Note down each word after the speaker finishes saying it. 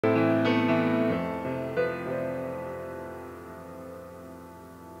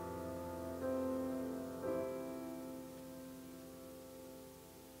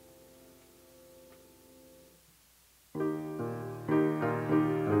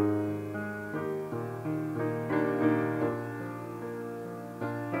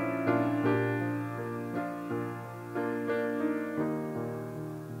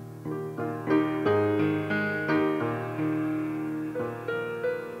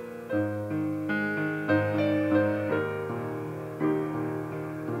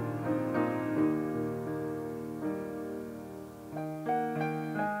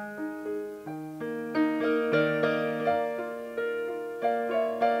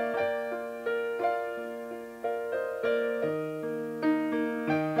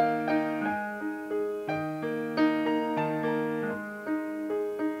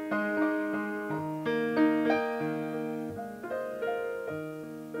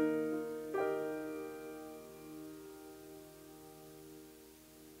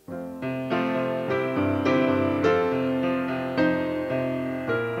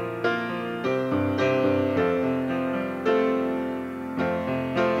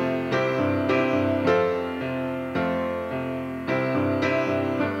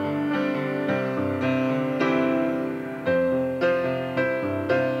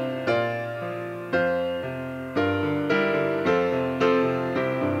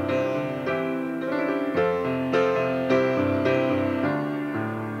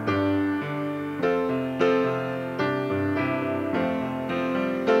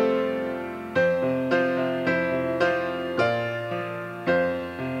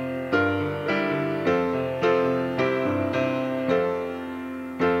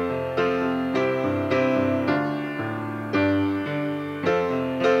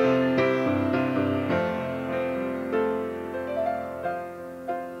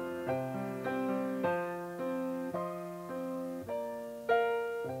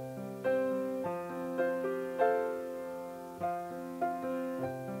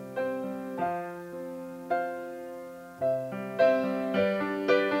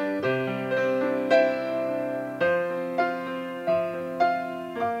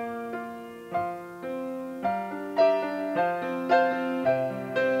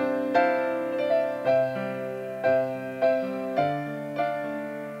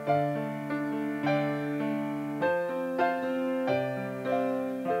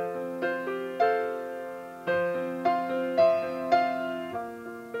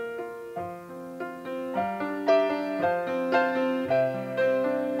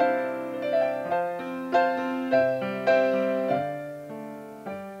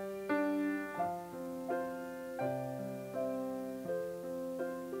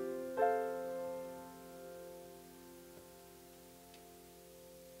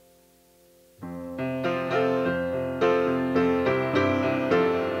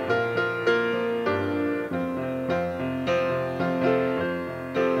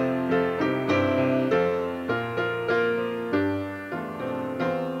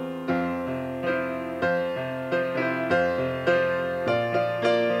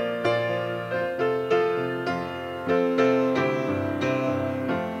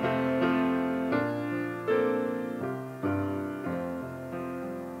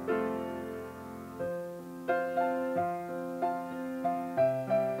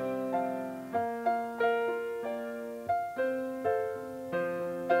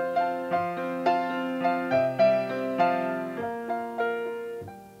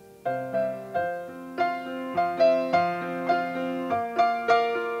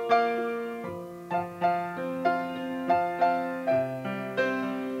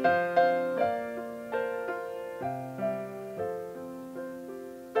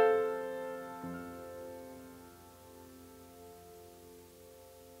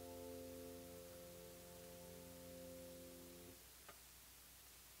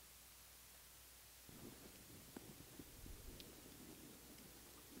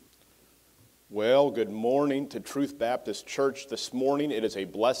Well, good morning to Truth Baptist Church this morning. It is a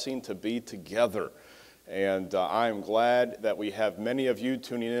blessing to be together. And I am glad that we have many of you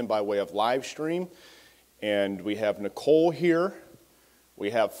tuning in by way of live stream. And we have Nicole here. We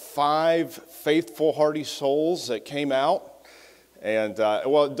have 5 faithful, hearty souls that came out. And,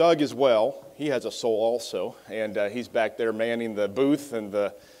 Doug as well. He has a soul also. And he's back there manning the booth and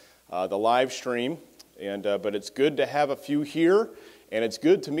the live stream. But it's good to have a few here. And it's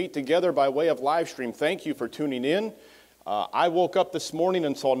good to meet together by way of live stream. Thank you for tuning in. I woke up this morning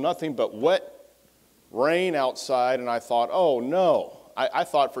and saw nothing but wet rain outside, and I thought, oh no. I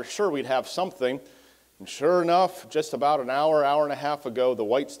thought for sure we'd have something. And sure enough, just about an hour and a half ago, the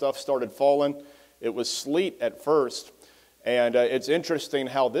white stuff started falling. It was sleet at first. And it's interesting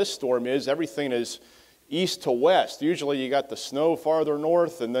how this storm is. Everything is east to west. Usually you got the snow farther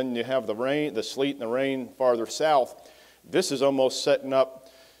north, and then you have the rain, the sleet and the rain farther south. This is almost setting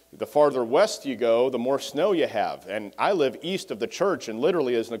up, the farther west you go, the more snow you have. And I live east of the church, and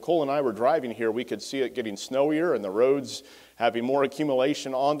literally as Nicole and I were driving here, we could see it getting snowier and the roads having more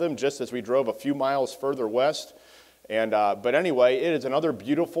accumulation on them just as we drove a few miles further west. But anyway, it is another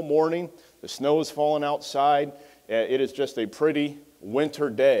beautiful morning. The snow is falling outside. It is just a pretty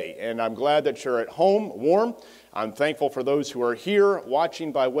winter day, and I'm glad that you're at home warm. I'm thankful for those who are here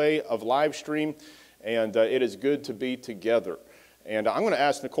watching by way of live stream. And it is good to be together. And I'm going to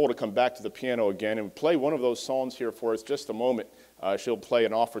ask Nicole to come back to the piano again and play one of those songs here for us just a moment. She'll play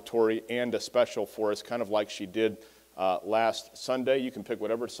an offertory and a special for us, kind of like she did last Sunday. You can pick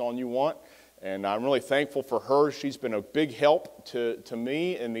whatever song you want. And I'm really thankful for her. She's been a big help to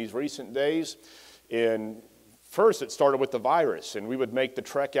me in these recent days. And first, it started with the virus. And we would make the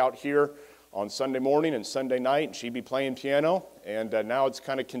trek out here on Sunday morning and Sunday night, and she'd be playing piano, and now it's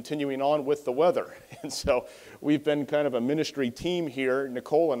kind of continuing on with the weather. And so we've been kind of a ministry team here,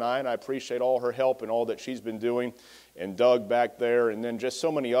 Nicole and I appreciate all her help and all that she's been doing, and Doug back there, and then just so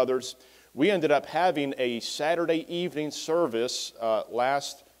many others. We ended up having a Saturday evening service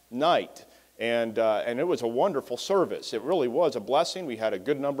last night, and it was a wonderful service. It really was a blessing. We had a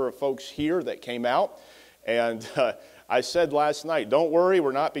good number of folks here that came out, and I said last night, don't worry,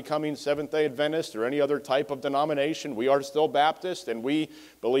 we're not becoming Seventh-day Adventist or any other type of denomination. We are still Baptist, and we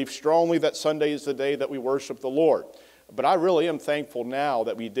believe strongly that Sunday is the day that we worship the Lord. But I really am thankful now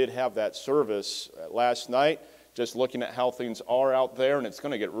that we did have that service last night, just looking at how things are out there, and it's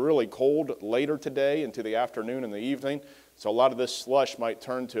going to get really cold later today into the afternoon and the evening. So a lot of this slush might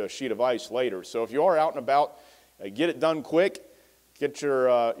turn to a sheet of ice later. So if you are out and about, get it done quick. Get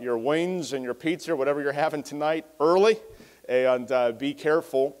your wings and your pizza, whatever you're having tonight, early, and be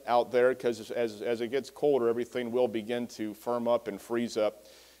careful out there because as it gets colder, everything will begin to firm up and freeze up.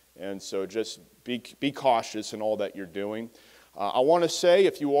 And so just be cautious in all that you're doing. I want to say,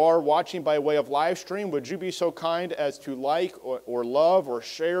 if you are watching by way of live stream, would you be so kind as to like or love or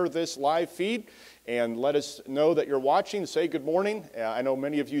share this live feed and let us know that you're watching? Say good morning. I know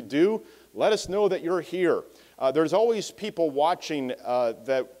many of you do. Let us know that you're here. There's always people watching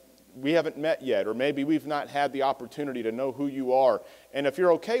that we haven't met yet, or maybe we've not had the opportunity to know who you are. And if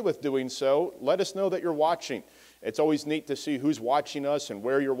you're okay with doing so, let us know that you're watching. It's always neat to see who's watching us and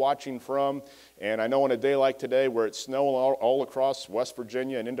where you're watching from. And I know on a day like today where it's snowing all across West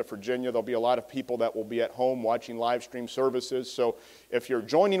Virginia and into Virginia, there'll be a lot of people that will be at home watching live stream services. So if you're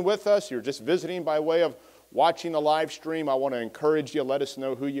joining with us, you're just visiting by way of watching the live stream, I want to encourage you, let us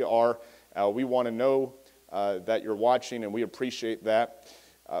know who you are. We want to know that you're watching, and we appreciate that.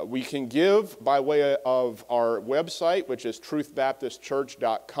 We can give by way of our website, which is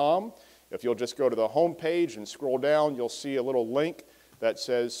truthbaptistchurch.com. If you'll just go to the home page and scroll down, you'll see a little link that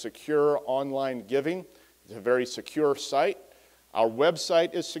says Secure Online Giving. It's a very secure site. Our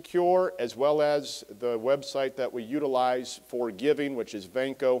website is secure, as well as the website that we utilize for giving, which is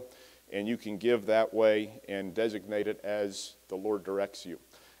Vanco, and you can give that way and designate it as the Lord directs you.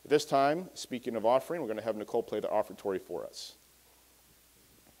 At this time, speaking of offering, we're going to have Nicole play the offertory for us.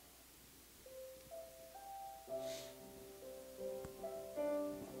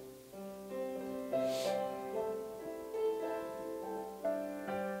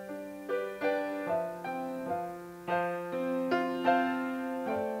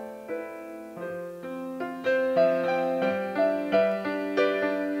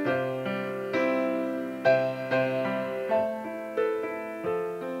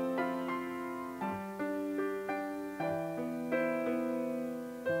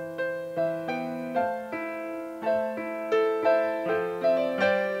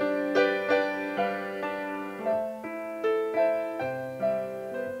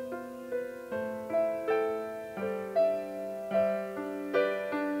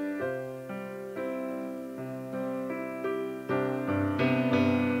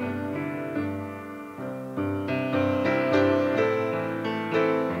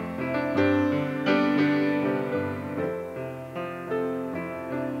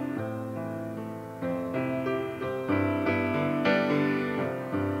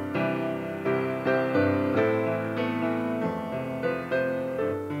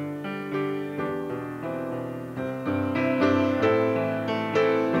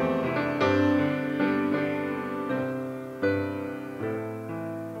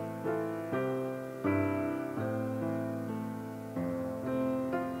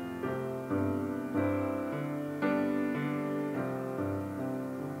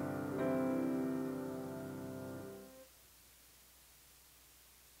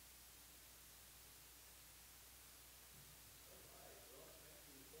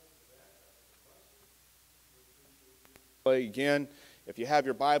 Again, if you have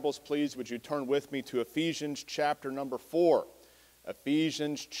your Bibles, please, would you turn with me to Ephesians chapter number 4.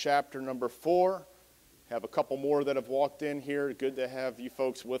 Ephesians chapter number 4. Have a couple more that have walked in here. Good to have you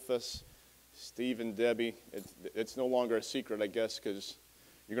folks with us. Steve and Debbie. It's no longer a secret, I guess, because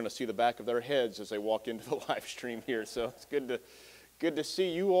you're going to see the back of their heads as they walk into the live stream here. So it's good to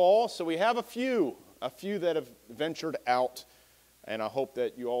see you all. So we have a few that have ventured out, and I hope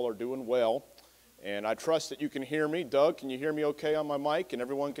that you all are doing well. And I trust that you can hear me. Doug, can you hear me okay on my mic? And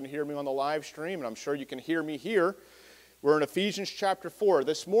everyone can hear me on the live stream, and I'm sure you can hear me here. We're in Ephesians chapter 4.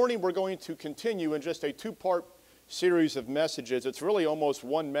 This morning we're going to continue in just a two-part series of messages. It's really almost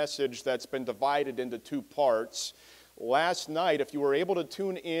one message that's been divided into two parts. Last night, if you were able to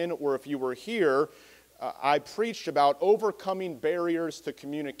tune in or if you were here, I preached about overcoming barriers to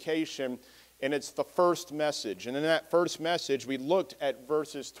communication, and it's the first message. And in that first message, we looked at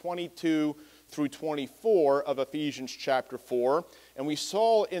verses 22 through 24 of Ephesians chapter 4. And we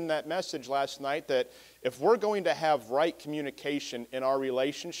saw in that message last night that if we're going to have right communication in our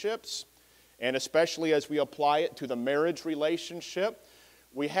relationships, and especially as we apply it to the marriage relationship,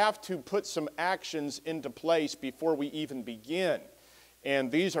 we have to put some actions into place before we even begin. And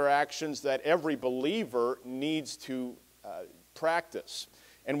these are actions that every believer needs to practice.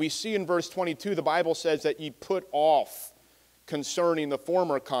 And we see in verse 22, the Bible says that ye put off concerning the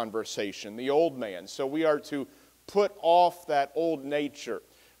former conversation, the old man. So we are to put off that old nature.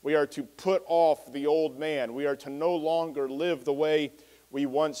 We are to put off the old man. We are to no longer live the way we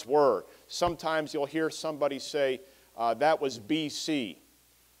once were. Sometimes you'll hear somebody say, that was BC.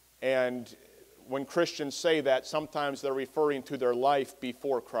 And when Christians say that, sometimes they're referring to their life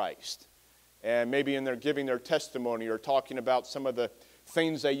before Christ. And maybe in their giving their testimony or talking about some of the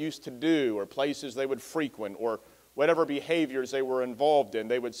things they used to do or places they would frequent or whatever behaviors they were involved in,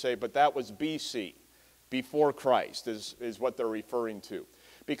 they would say, but that was BC, before Christ, is what they're referring to.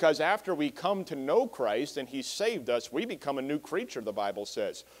 Because after we come to know Christ and He saved us, we become a new creature, the Bible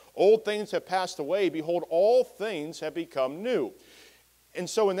says. Old things have passed away. Behold, all things have become new. And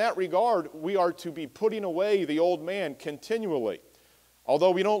so in that regard, we are to be putting away the old man continually.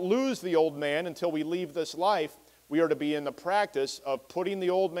 Although we don't lose the old man until we leave this life, we are to be in the practice of putting the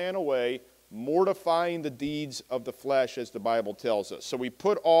old man away, mortifying the deeds of the flesh, as the Bible tells us. So we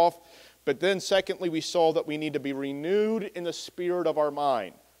put off, but then secondly, we saw that we need to be renewed in the spirit of our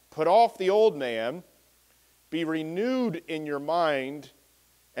mind. Put off the old man, be renewed in your mind,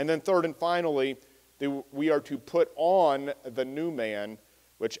 and then third and finally, we are to put on the new man,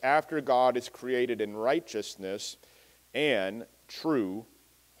 which after God is created in righteousness and true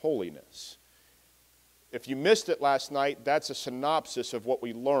holiness. If you missed it last night, that's a synopsis of what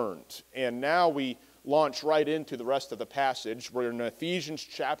we learned. And now we launch right into the rest of the passage. We're in Ephesians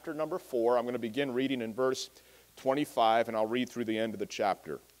chapter number 4. I'm going to begin reading in verse 25, and I'll read through the end of the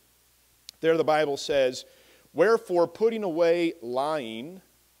chapter. There the Bible says, wherefore, putting away lying,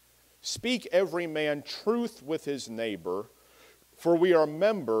 speak every man truth with his neighbor, for we are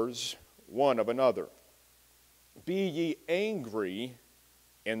members one of another. Be ye angry,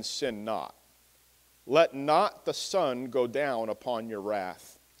 and sin not. Let not the sun go down upon your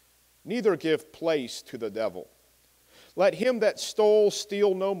wrath, neither give place to the devil. Let him that stole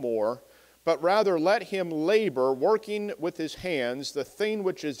steal no more, but rather let him labor, working with his hands the thing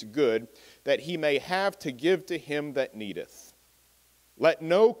which is good, that he may have to give to him that needeth. Let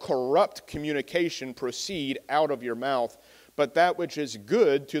no corrupt communication proceed out of your mouth, but that which is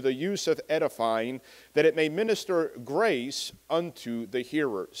good to the use of edifying, that it may minister grace unto the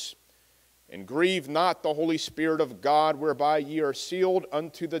hearers. And grieve not the Holy Spirit of God, whereby ye are sealed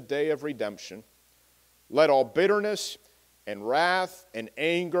unto the day of redemption. Let all bitterness and wrath and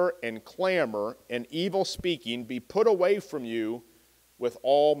anger and clamor and evil speaking be put away from you with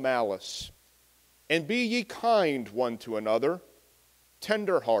all malice. And be ye kind one to another,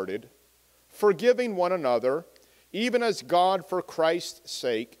 tender-hearted, forgiving one another, even as God for Christ's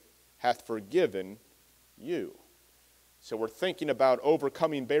sake hath forgiven you. So we're thinking about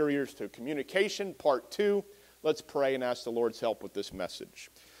overcoming barriers to communication, part 2. Let's pray and ask the Lord's help with this message.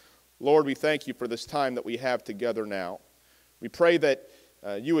 Lord, we thank you for this time that we have together now. We pray that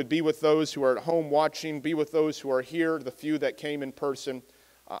you would be with those who are at home watching, be with those who are here, the few that came in person.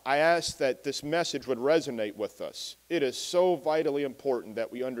 I ask that this message would resonate with us. It is so vitally important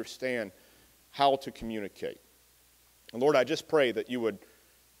that we understand how to communicate. And Lord, I just pray that you would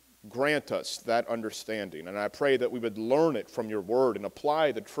grant us that understanding. And I pray that we would learn it from your word and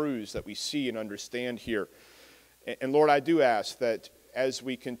apply the truths that we see and understand here. And Lord, I do ask that as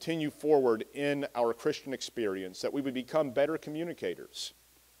we continue forward in our Christian experience, that we would become better communicators.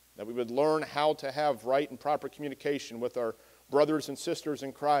 that we would learn how to have right and proper communication with our brothers and sisters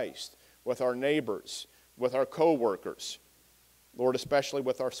in Christ, with our neighbors, with our co-workers, Lord, especially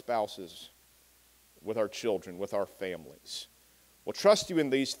with our spouses, with our children, with our families. We'll trust you in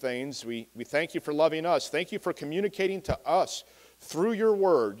these things. We thank you for loving us. Thank you for communicating to us through your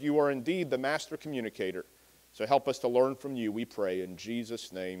word. You are indeed the master communicator. So help us to learn from you, we pray. In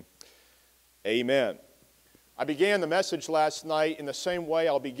Jesus' name, amen. I began the message last night in the same way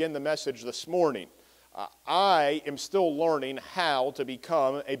I'll begin the message this morning. I am still learning how to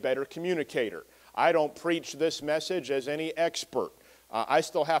become a better communicator. I don't preach this message as any expert. I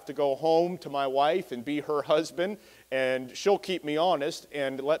still have to go home to my wife and be her husband, and she'll keep me honest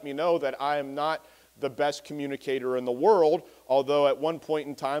and let me know that I am not the best communicator in the world, although at one point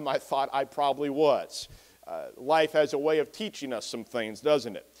in time I thought I probably was. Life has a way of teaching us some things,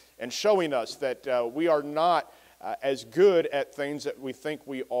 doesn't it? And showing us that we are not as good at things that we think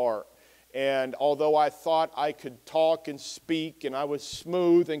we are. And although I thought I could talk and speak and I was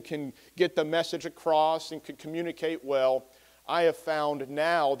smooth and can get the message across and could communicate well, I have found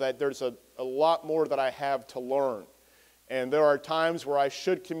now that there's a lot more that I have to learn. And there are times where I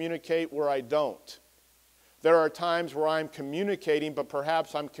should communicate where I don't. There are times where I'm communicating, but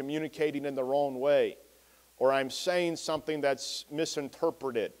perhaps I'm communicating in the wrong way. Or I'm saying something that's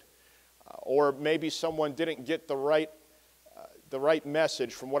misinterpreted. Or maybe someone didn't get the right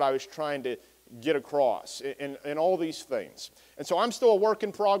message from what I was trying to get across, and all these things. And so I'm still a work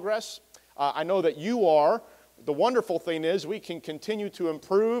in progress. I know that you are. The wonderful thing is we can continue to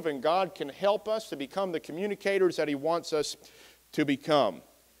improve, and God can help us to become the communicators that He wants us to become.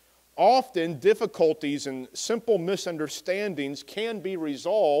 Often, difficulties and simple misunderstandings can be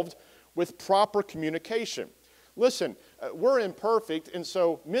resolved with proper communication. Listen, we're imperfect, and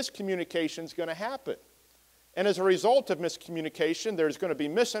so miscommunication is going to happen. And as a result of miscommunication, there's going to be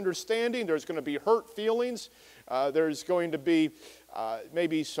misunderstanding, there's going to be hurt feelings, there's going to be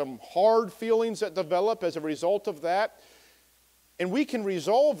maybe some hard feelings that develop as a result of that. And we can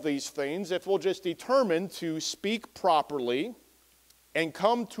resolve these things if we'll just determine to speak properly and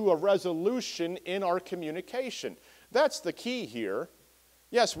come to a resolution in our communication. That's the key here.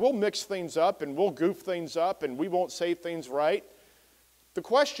 Yes, we'll mix things up and we'll goof things up and we won't say things right. The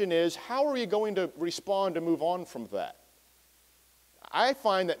question is, how are you going to respond to move on from that? I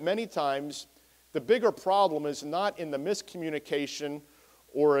find that many times the bigger problem is not in the miscommunication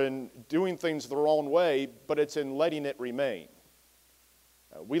or in doing things the wrong way, but it's in letting it remain.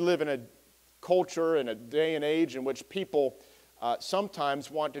 We live in a culture and a day and age in which people sometimes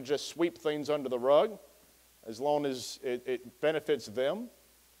want to just sweep things under the rug as long as it benefits them.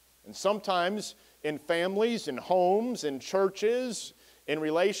 And sometimes in families, in homes, in churches, in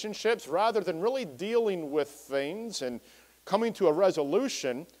relationships, rather than really dealing with things and coming to a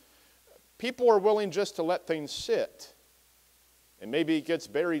resolution, people are willing just to let things sit. And maybe it gets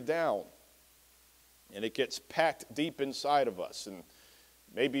buried down. And it gets packed deep inside of us. And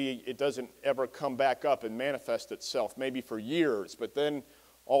maybe it doesn't ever come back up and manifest itself, maybe for years. But then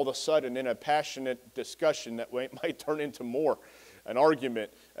all of a sudden, in a passionate discussion that might turn into more, an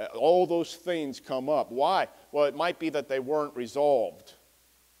argument, all those things come up. Why? Well, it might be that they weren't resolved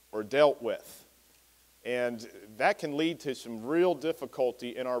or dealt with. And that can lead to some real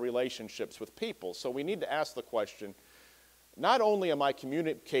difficulty in our relationships with people. So we need to ask the question, not only am I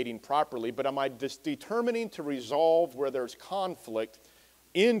communicating properly, but am I determining to resolve where there's conflict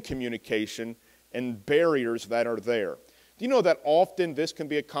in communication and barriers that are there? Do you know that often this can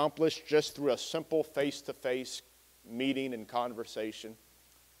be accomplished just through a simple face-to-face meeting and conversation?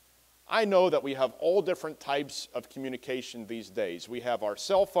 I know that we have all different types of communication these days. We have our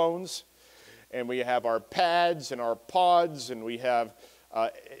cell phones, and we have our pads and our pods, and we have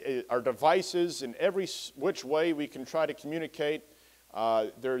our devices in every which way we can try to communicate.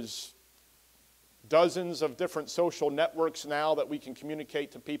 There's dozens of different social networks now that we can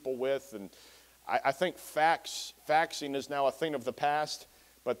communicate to people with, and I think faxing is now a thing of the past.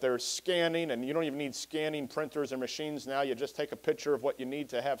 But there's scanning, and you don't even need scanning printers or machines now. You just take a picture of what you need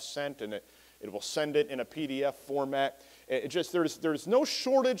to have sent, and it will send it in a PDF format. There's no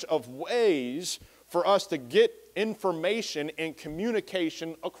shortage of ways for us to get information and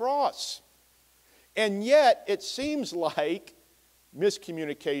communication across. And yet, it seems like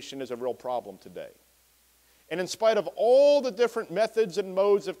miscommunication is a real problem today. And in spite of all the different methods and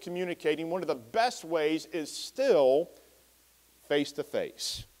modes of communicating, one of the best ways is still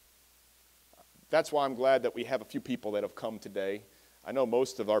face-to-face. That's why I'm glad that we have a few people that have come today. I know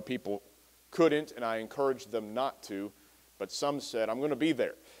most of our people couldn't, and I encouraged them not to, but some said, I'm going to be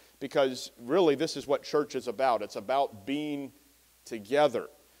there. Because really, this is what church is about. It's about being together.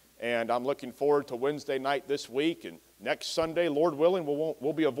 And I'm looking forward to Wednesday night this week. And next Sunday, Lord willing,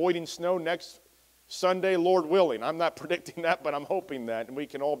 we'll be avoiding snow next Sunday, Lord willing. I'm not predicting that, but I'm hoping that. And we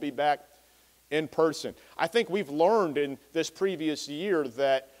can all be back in person. I think we've learned in this previous year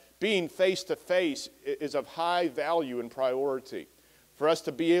that being face-to-face is of high value and priority. For us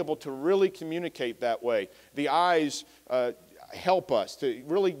to be able to really communicate that way. The eyes help us to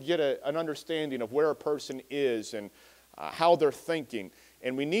really get an understanding of where a person is and how they're thinking.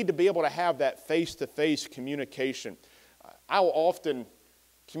 And we need to be able to have that face-to-face communication. I'll often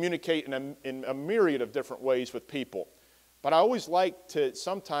communicate in a myriad of different ways with people. But I always like to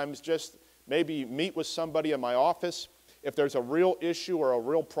sometimes just maybe meet with somebody in my office. If there's a real issue or a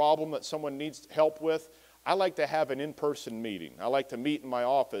real problem that someone needs help with, I like to have an in-person meeting. I like to meet in my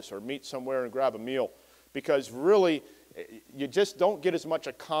office or meet somewhere and grab a meal, because really you just don't get as much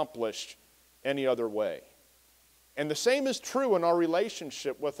accomplished any other way. And the same is true in our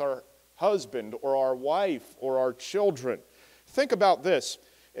relationship with our husband or our wife or our children. Think about this.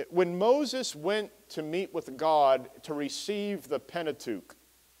 When Moses went to meet with God to receive the Pentateuch,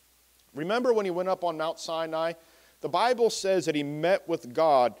 remember when he went up on Mount Sinai? The Bible says that he met with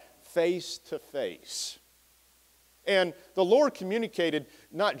God face to face. And the Lord communicated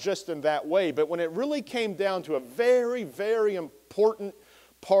not just in that way, but when it really came down to a very, very important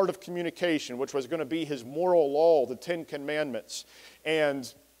part of communication, which was going to be his moral law, the Ten Commandments,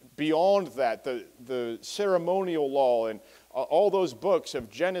 and beyond that, the ceremonial law and all those books of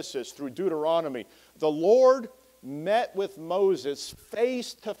Genesis through Deuteronomy, the Lord met with Moses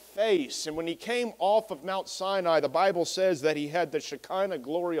face to face. And when he came off of Mount Sinai, the Bible says that he had the Shekinah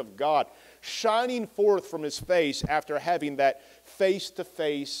glory of God shining forth from his face after having that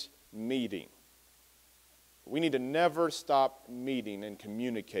face-to-face meeting. We need to never stop meeting and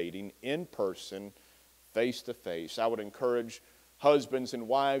communicating in person, face-to-face. I would encourage husbands and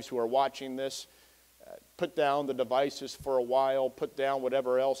wives who are watching this, put down the devices for a while, put down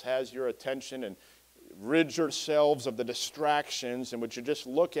whatever else has your attention, and rid yourselves of the distractions, and would you just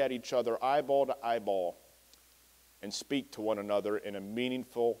look at each other eyeball to eyeball and speak to one another in a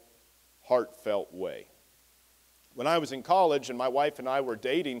meaningful, heartfelt way. When I was in college and my wife and I were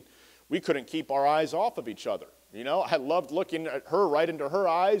dating, we couldn't keep our eyes off of each other. You know, I loved looking at her right into her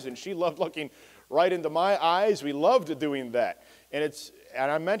eyes, and she loved looking right into my eyes. We loved doing that. And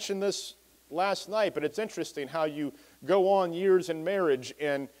I mentioned this last night, but it's interesting how you go on years in marriage,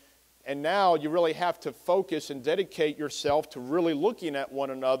 and now you really have to focus and dedicate yourself to really looking at one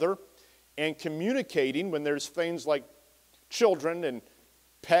another and communicating when there's things like children and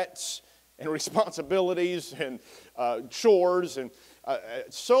pets and responsibilities and chores and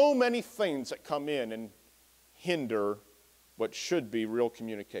so many things that come in and hinder what should be real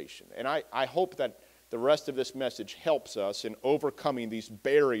communication. And I hope that the rest of this message helps us in overcoming these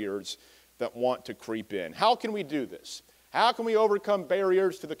barriers that want to creep in. How can we do this? How can we overcome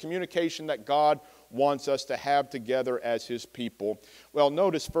barriers to the communication that God wants us to have together as His people? Well,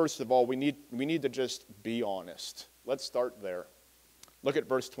 notice first of all, we need to just be honest. Let's start there. Look at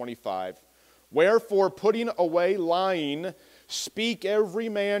verse 25. Wherefore, putting away lying, speak every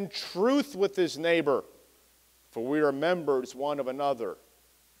man truth with his neighbor, for we are members one of another.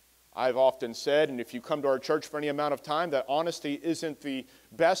 I've often said, and if you come to our church for any amount of time, that honesty isn't the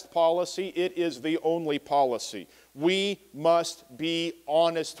best policy, it is the only policy. We must be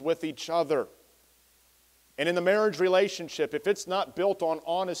honest with each other. And in the marriage relationship, if it's not built on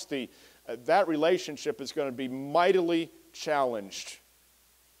honesty, that relationship is going to be mightily challenged.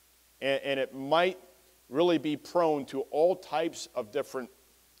 And it might really be prone to all types of different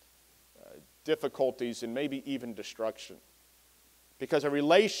difficulties and maybe even destruction. Because a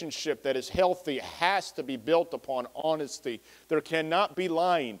relationship that is healthy has to be built upon honesty. There cannot be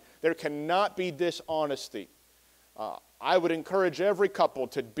lying. There cannot be dishonesty. I would encourage every couple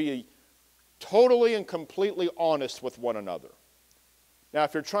to be totally and completely honest with one another. Now,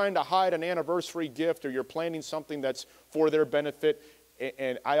 if you're trying to hide an anniversary gift or you're planning something that's for their benefit,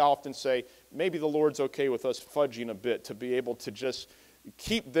 and I often say, maybe the Lord's okay with us fudging a bit to be able to just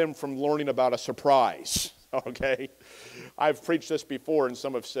keep them from learning about a surprise. Okay, I've preached this before, and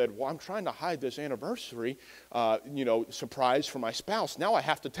some have said, well, I'm trying to hide this anniversary, surprise for my spouse. Now I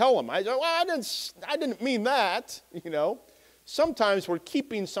have to tell them. I said, well, I didn't mean that, Sometimes we're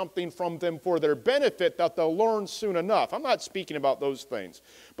keeping something from them for their benefit that they'll learn soon enough. I'm not speaking about those things,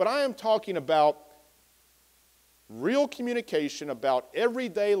 but I am talking about real communication about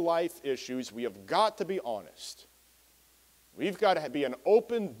everyday life issues. We have got to be honest. We've got to be an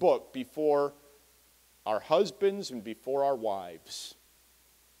open book before our husbands and before our wives.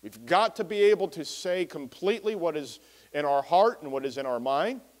 We've got to be able to say completely what is in our heart and what is in our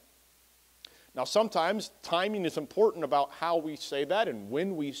mind. Now, sometimes timing is important about how we say that and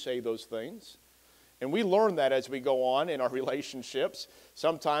when we say those things. And we learn that as we go on in our relationships.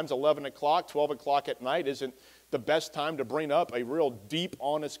 Sometimes 11 o'clock, 12 o'clock at night isn't the best time to bring up a real deep,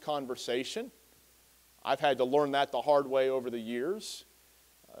 honest conversation. I've had to learn that the hard way over the years.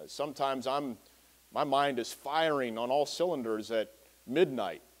 Sometimes my mind is firing on all cylinders at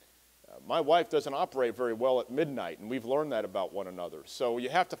midnight. My wife doesn't operate very well at midnight, and we've learned that about one another. So you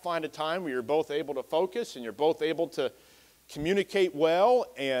have to find a time where you're both able to focus and you're both able to communicate well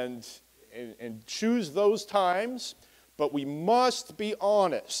and choose those times. But we must be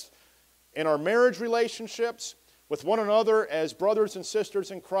honest in our marriage relationships with one another as brothers and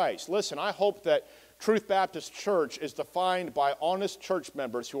sisters in Christ. Listen, I hope that Truth Baptist Church is defined by honest church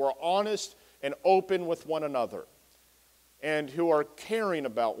members who are honest and open with one another, and who are caring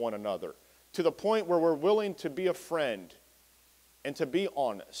about one another to the point where we're willing to be a friend and to be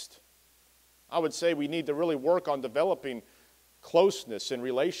honest. I would say we need to really work on developing closeness in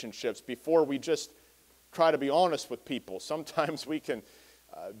relationships before we just try to be honest with people. Sometimes we can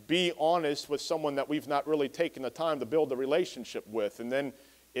be honest with someone that we've not really taken the time to build a relationship with, and then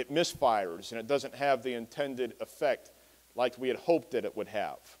it misfires and it doesn't have the intended effect like we had hoped that it would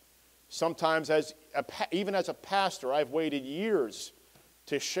have. Sometimes, even as a pastor, I've waited years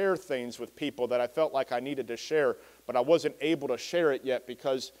to share things with people that I felt like I needed to share, but I wasn't able to share it yet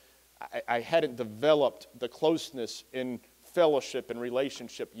because I hadn't developed the closeness in fellowship and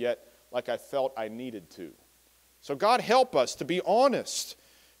relationship yet like I felt I needed to. So God help us to be honest.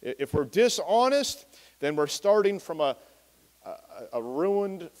 If we're dishonest, then we're starting from a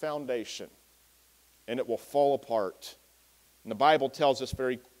ruined foundation, and it will fall apart. And the Bible tells us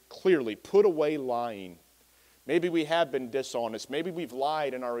very clearly, put away lying. Maybe we have been dishonest. Maybe we've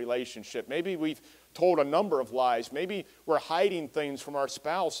lied in our relationship. Maybe we've told a number of lies. Maybe we're hiding things from our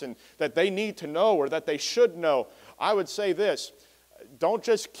spouse and that they need to know or that they should know. I would say this, don't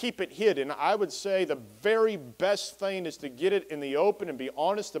just keep it hidden. I would say the very best thing is to get it in the open and be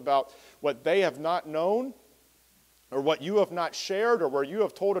honest about what they have not known or what you have not shared or where you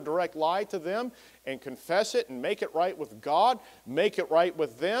have told a direct lie to them, and confess it and make it right with God, make it right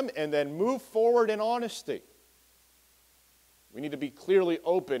with them, and then move forward in honesty. We need to be clearly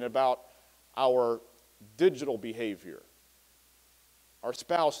open about our digital behavior. Our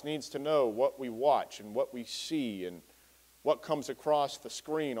spouse needs to know what we watch and what we see and what comes across the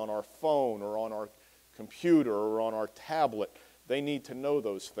screen on our phone or on our computer or on our tablet. They need to know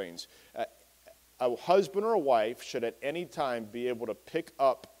those things. A husband or a wife should at any time be able to pick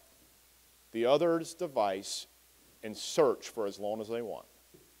up the other's device and search for as long as they want.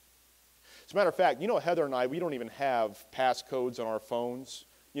 As a matter of fact, Heather and I, we don't even have passcodes on our phones.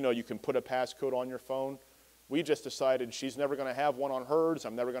 You can put a passcode on your phone. We just decided she's never going to have one on hers.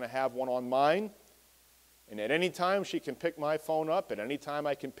 I'm never going to have one on mine. And at any time she can pick my phone up. At any time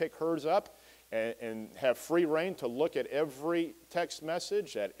I can pick hers up and have free reign to look at every text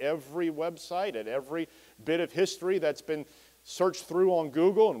message, at every website, at every bit of history that's been searched through on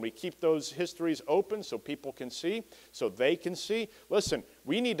Google, and we keep those histories open so people can see, so they can see. Listen,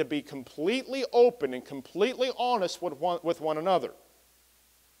 we need to be completely open and completely honest with one another.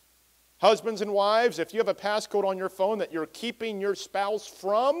 Husbands and wives, if you have a passcode on your phone that you're keeping your spouse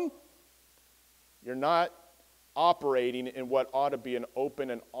from, you're not operating in what ought to be an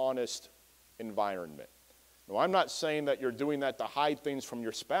open and honest environment. No, I'm not saying that you're doing that to hide things from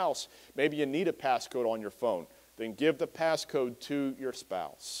your spouse. Maybe you need a passcode on your phone. Then give the passcode to your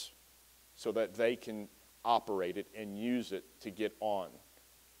spouse so that they can operate it and use it to get on.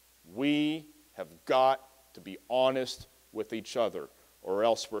 We have got to be honest with each other, or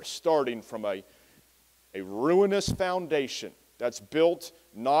else we're starting from a ruinous foundation that's built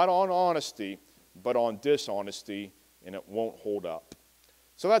not on honesty, but on dishonesty, and it won't hold up.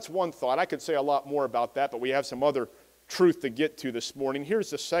 So that's one thought. I could say a lot more about that, but we have some other truth to get to this morning. Here's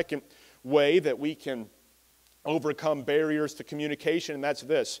the second way that we can overcome barriers to communication, and that's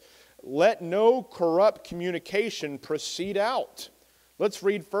this. Let no corrupt communication proceed out. Let's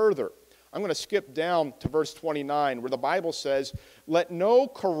read further. I'm going to skip down to verse 29 where the Bible says, let no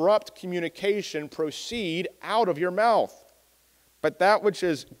corrupt communication proceed out of your mouth, but that which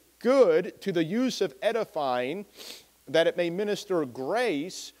is good to the use of edifying, that it may minister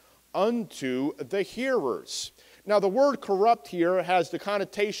grace unto the hearers. Now the word corrupt here has the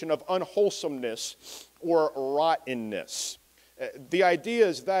connotation of unwholesomeness or rottenness. The idea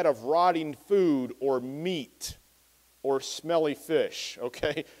is that of rotting food or meat or smelly fish,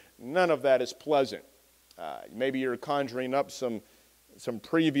 okay? None of that is pleasant. Maybe you're conjuring up some some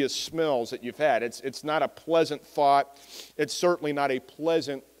previous smells that you've had. It's not a pleasant thought. It's certainly not a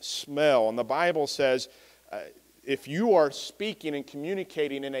pleasant smell. And the Bible says if you are speaking and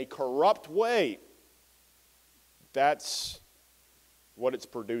communicating in a corrupt way, that's what it's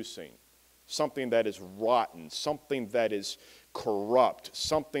producing. Something that is rotten, something that is corrupt,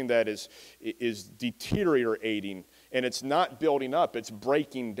 something that is deteriorating, and it's not building up, it's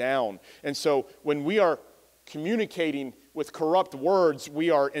breaking down. And so when we are communicating with corrupt words, we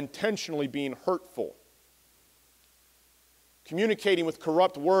are intentionally being hurtful. Communicating with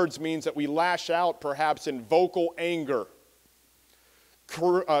corrupt words means that we lash out perhaps in vocal anger.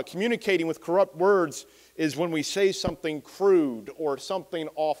 Communicating with corrupt words is when we say something crude or something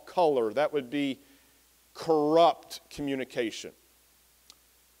off color. That would be corrupt communication.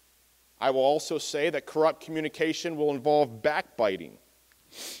 I will also say that corrupt communication will involve backbiting,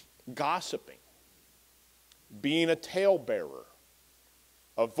 gossiping, being a talebearer.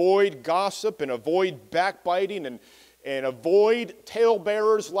 Avoid gossip and avoid backbiting and avoid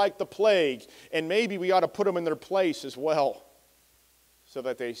talebearers like the plague. And maybe we ought to put them in their place as well so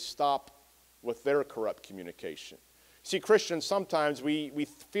that they stop with their corrupt communication. See, Christians, sometimes we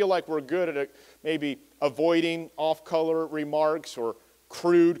feel like we're good at maybe avoiding off-color remarks or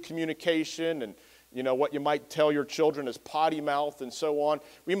crude communication, and what you might tell your children is potty mouth and so on.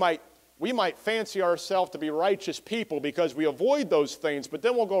 We might fancy ourselves to be righteous people because we avoid those things, but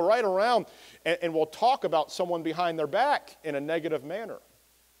then we'll go right around and we'll talk about someone behind their back in a negative manner.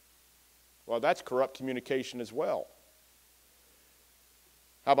 Well, that's corrupt communication as well.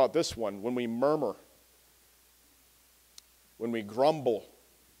 How about this one? When we murmur, when we grumble,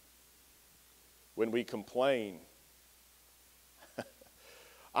 when we complain.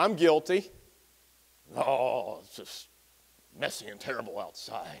 I'm guilty. Oh, it's just messy and terrible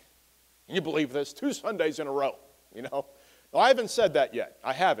outside. Can you believe this? 2 Sundays in a row, No, I haven't said that yet.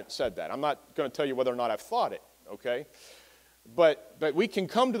 I haven't said that. I'm not going to tell you whether or not I've thought it, okay? But we can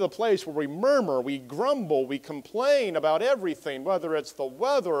come to the place where we murmur, we grumble, we complain about everything, whether it's the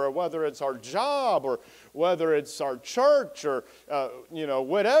weather or whether it's our job or whether it's our church or,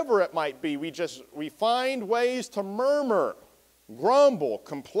 whatever it might be. We find ways to murmur, grumble,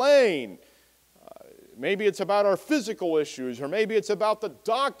 complain. Maybe it's about our physical issues, or maybe it's about the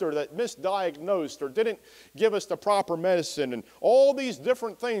doctor that misdiagnosed or didn't give us the proper medicine. And all these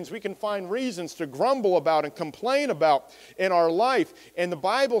different things we can find reasons to grumble about and complain about in our life. And the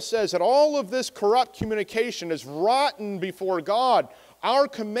Bible says that all of this corrupt communication is rotten before God. Our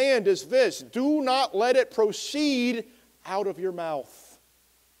command is this: do not let it proceed out of your mouth.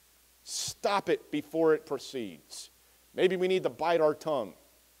 Stop it before it proceeds. Maybe we need to bite our tongue.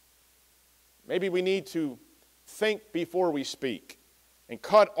 Maybe we need to think before we speak and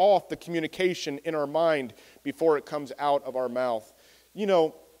cut off the communication in our mind before it comes out of our mouth.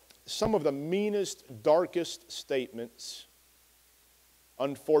 Some of the meanest, darkest statements,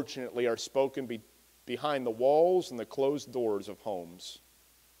 unfortunately, are spoken behind the walls and the closed doors of homes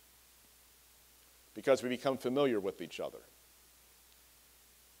because we become familiar with each other.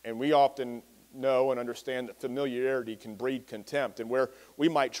 And we often know and understand that familiarity can breed contempt, and where we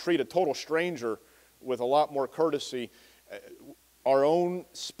might treat a total stranger with a lot more courtesy, our own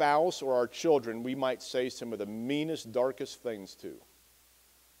spouse or our children, we might say some of the meanest, darkest things to.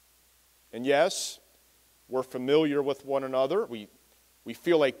 And yes, we're familiar with one another. We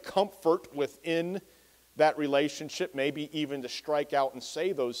feel a comfort within that relationship, maybe even to strike out and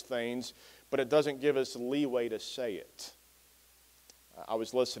say those things, but it doesn't give us leeway to say it. I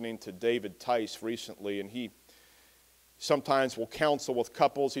was listening to David Tice recently, and he sometimes will counsel with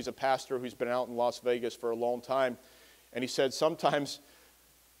couples. He's a pastor who's been out in Las Vegas for a long time. And he said sometimes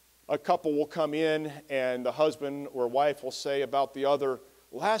a couple will come in and the husband or wife will say about the other,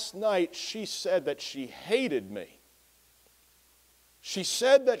 "Last night she said that she hated me. She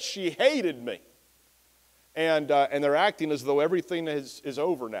said that she hated me." And they're acting as though everything is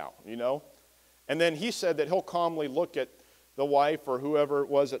over now, And then he said that he'll calmly look at the wife or whoever it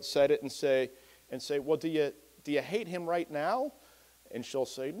was that said it and say, "Well, do you hate him right now?" And she'll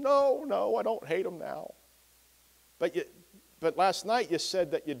say, No, I don't hate him now. But last night you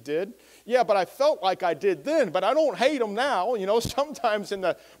said that you did. Yeah, but I felt like I did then, but I don't hate him now. Sometimes in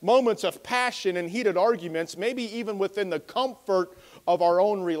the moments of passion and heated arguments, maybe even within the comfort of our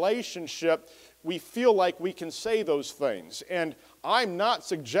own relationship, we feel like we can say those things. And I'm not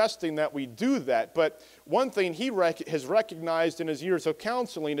suggesting that we do that, but one thing he has recognized in his years of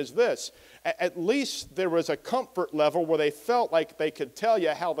counseling is this: at least there was a comfort level where they felt like they could tell you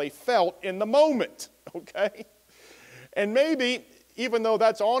how they felt in the moment, okay? And maybe even though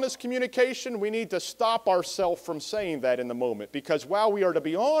that's honest communication, we need to stop ourselves from saying that in the moment. Because while we are to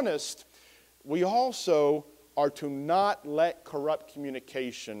be honest, we also are to not let corrupt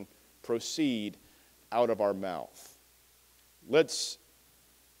communication proceed out of our mouth. Let's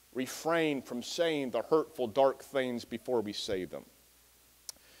refrain from saying the hurtful, dark things before we say them.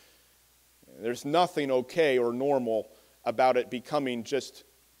 There's nothing okay or normal about it becoming just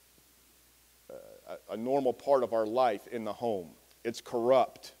a normal part of our life in the home. It's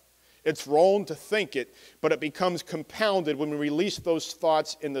corrupt. It's wrong to think it, but it becomes compounded when we release those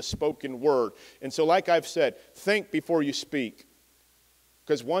thoughts in the spoken word. And so, like I've said, think before you speak.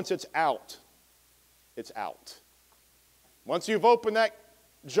 Because once it's out, it's out. Once you've opened that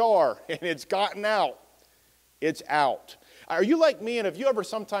jar and it's gotten out, it's out. Are you like me, and have you ever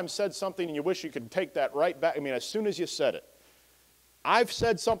sometimes said something and you wish you could take that right back? I mean, as soon as you said it. I've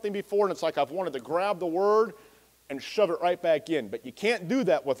said something before and it's like I've wanted to grab the word and shove it right back in. But you can't do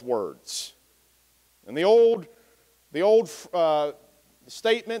that with words. And the old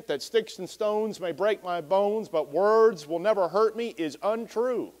statement that sticks and stones may break my bones, but words will never hurt me is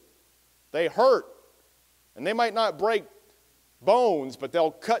untrue. They hurt. And they might not break bones, but they'll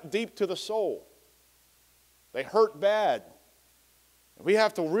cut deep to the soul. They hurt bad. We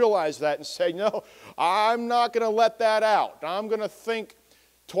have to realize that and say, no, I'm not going to let that out. I'm going to think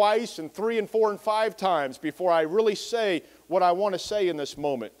twice and 3 and 4 and 5 times before I really say what I want to say in this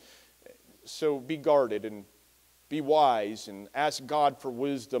moment. So be guarded and be wise and ask God for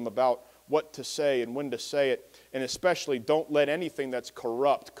wisdom about what to say and when to say it. And especially don't let anything that's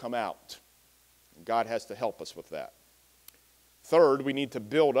corrupt come out. God has to help us with that. Third, we need to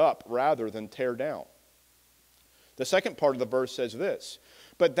build up rather than tear down. The second part of the verse says this,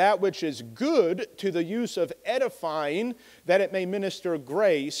 but that which is good to the use of edifying, that it may minister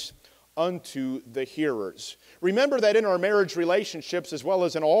grace unto the hearers. Remember that in our marriage relationships, as well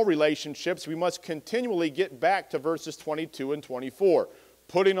as in all relationships, we must continually get back to verses 22 and 24,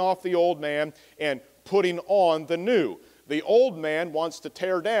 putting off the old man and putting on the new. The old man wants to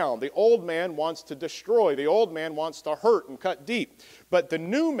tear down. The old man wants to destroy. The old man wants to hurt and cut deep. But the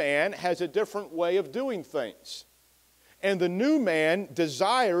new man has a different way of doing things. And the new man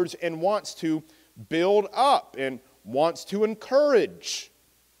desires and wants to build up and wants to encourage.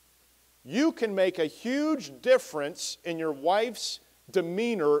 You can make a huge difference in your wife's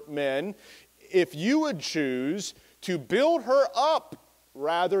demeanor, men, if you would choose to build her up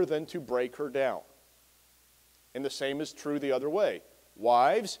rather than to break her down. And the same is true the other way.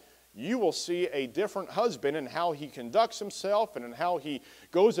 Wives, you will see a different husband in how he conducts himself and in how he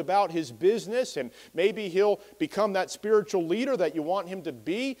goes about his business, and maybe he'll become that spiritual leader that you want him to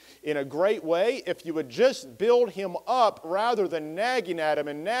be in a great way if you would just build him up rather than nagging at him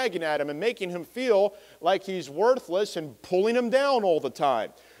and making him feel like he's worthless and pulling him down all the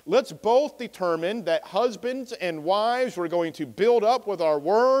time. Let's both determine that husbands and wives, we're going to build up with our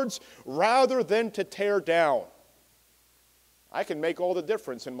words rather than to tear down. I can make all the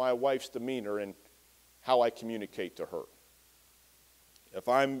difference in my wife's demeanor and how I communicate to her. If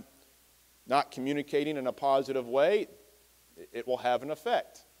I'm not communicating in a positive way, it will have an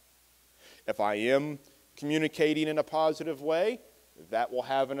effect. If I am communicating in a positive way, that will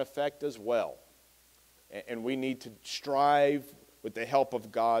have an effect as well. And we need to strive with the help of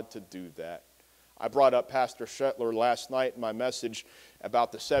God to do that. I brought up Pastor Shetler last night in my message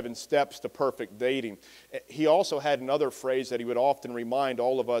about the 7 steps to perfect dating. He also had another phrase that he would often remind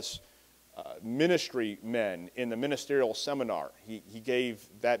all of us ministry men in the ministerial seminar. He gave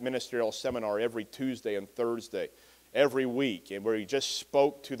that ministerial seminar every Tuesday and Thursday, every week, and where he just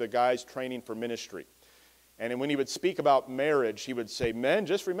spoke to the guys training for ministry. And when he would speak about marriage, he would say, men,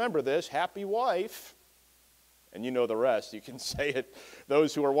 just remember this, happy wife. And you know the rest. You can say it.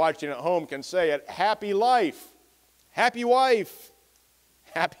 Those who are watching at home can say it. Happy life. Happy wife.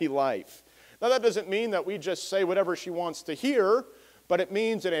 Happy life. Now that doesn't mean that we just say whatever she wants to hear, but it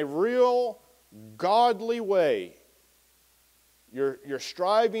means in a real godly way. You're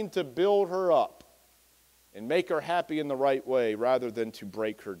striving to build her up and make her happy in the right way rather than to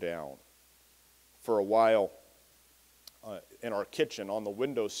break her down. For a while, in our kitchen on the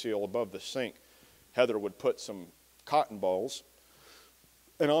windowsill above the sink, Heather would put some cotton balls,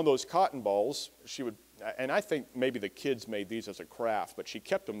 and on those cotton balls, she would, and I think maybe the kids made these as a craft, but she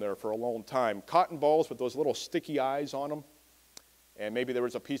kept them there for a long time. Cotton balls with those little sticky eyes on them, and maybe there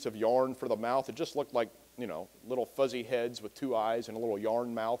was a piece of yarn for the mouth. It just looked like, little fuzzy heads with 2 eyes and a little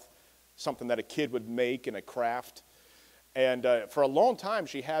yarn mouth, something that a kid would make in a craft. And for a long time,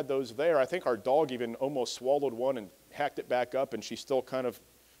 she had those there. I think our dog even almost swallowed one and hacked it back up, and she still kind of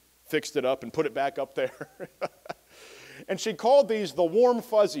fixed it up and put it back up there. And she called these the warm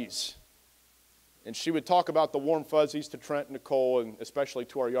fuzzies. And she would talk about the warm fuzzies to Trent and Nicole, and especially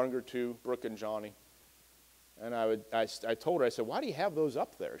to our younger two, Brooke and Johnny. And I told her, I said, why do you have those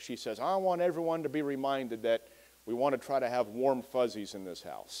up there? She says, I want everyone to be reminded that we want to try to have warm fuzzies in this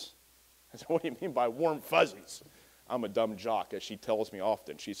house. I said, what do you mean by warm fuzzies? I'm a dumb jock, as she tells me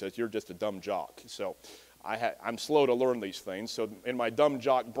often. She says, you're just a dumb jock. So I'm slow to learn these things. So in my dumb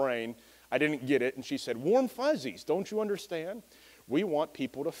jock brain, I didn't get it. And she said, warm fuzzies, don't you understand? We want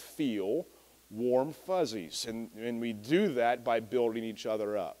people to feel warm fuzzies. And we do that by building each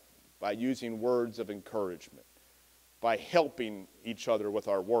other up, by using words of encouragement, by helping each other with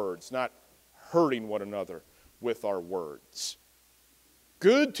our words, not hurting one another with our words.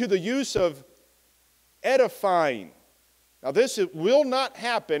 Good to the use of edifying. Now this will not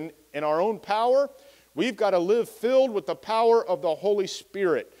happen in our own power. We've got to live filled with the power of the Holy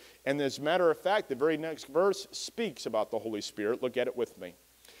Spirit. And as a matter of fact, the very next verse speaks about the Holy Spirit. Look at it with me.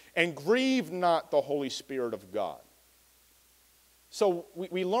 And grieve not the Holy Spirit of God. So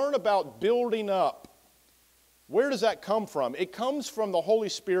we learn about building up. Where does that come from? It comes from the Holy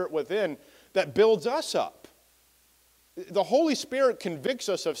Spirit within that builds us up. The Holy Spirit convicts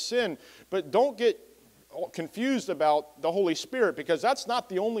us of sin, but don't get confused about the Holy Spirit, because that's not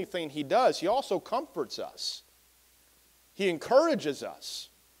the only thing He does. He also comforts us. He encourages us.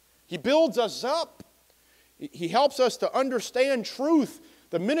 He builds us up. He helps us to understand truth.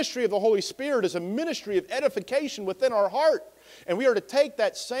 The ministry of the Holy Spirit is a ministry of edification within our heart. And we are to take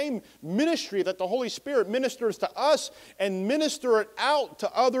that same ministry that the Holy Spirit ministers to us and minister it out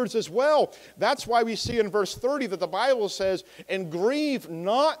to others as well. That's why we see in verse 30 that the Bible says, and grieve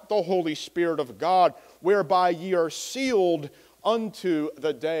not the Holy Spirit of God, whereby ye are sealed unto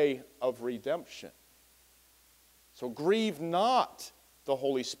the day of redemption. So grieve not the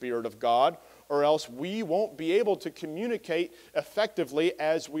Holy Spirit of God, or else we won't be able to communicate effectively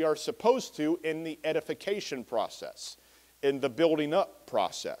as we are supposed to in the edification process, in the building up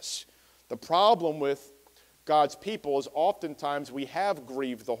process. The problem with God's people is oftentimes we have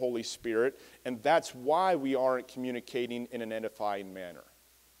grieved the Holy Spirit, and that's why we aren't communicating in an edifying manner.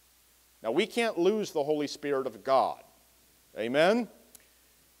 Now, we can't lose the Holy Spirit of God. Amen?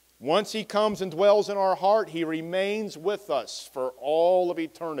 Once He comes and dwells in our heart, He remains with us for all of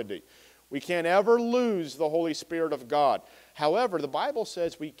eternity. We can't ever lose the Holy Spirit of God. However, the Bible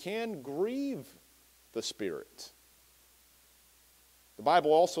says we can grieve the Spirit. The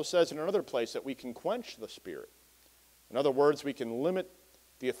Bible also says in another place that we can quench the Spirit. In other words, we can limit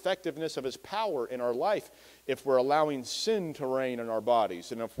the effectiveness of His power in our life if we're allowing sin to reign in our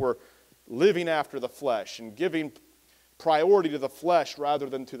bodies, and if we're living after the flesh and giving priority to the flesh rather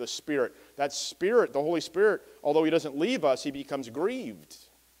than to the Spirit. That Spirit, the Holy Spirit, although He doesn't leave us, He becomes grieved.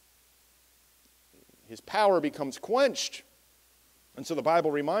 His power becomes quenched. And so the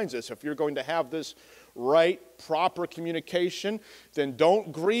Bible reminds us, if you're going to have this right, proper communication, then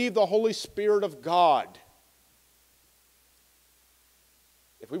don't grieve the Holy Spirit of God.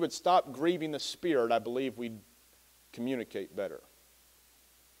 If we would stop grieving the Spirit, I believe we'd communicate better.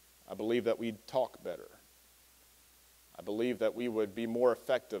 I believe that we'd talk better. I believe that we would be more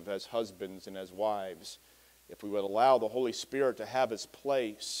effective as husbands and as wives if we would allow the Holy Spirit to have His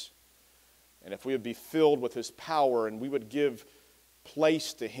place, and if we would be filled with His power and we would give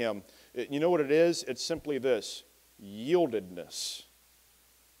place to Him. You know what it is? It's simply this: yieldedness.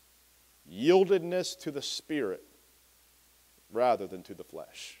 Yieldedness to the Spirit rather than to the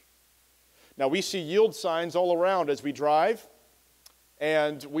flesh. Now, we see yield signs all around as we drive,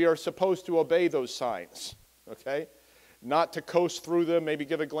 and we are supposed to obey those signs, okay? Not to coast through them, maybe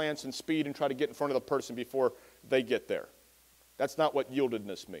give a glance and speed and try to get in front of the person before they get there. That's not what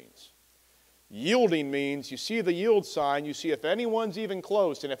yieldedness means. Yielding means you see the yield sign, you see if anyone's even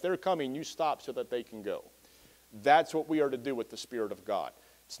close, and if they're coming, you stop so that they can go. That's what we are to do with the Spirit of God.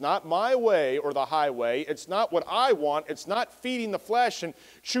 It's not my way or the highway. It's not what I want. It's not feeding the flesh and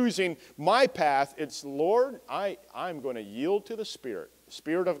choosing my path. It's, Lord, I'm going to yield to the Spirit.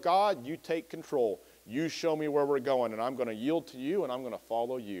 Spirit of God, you take control. You show me where we're going, and I'm going to yield to you, and I'm going to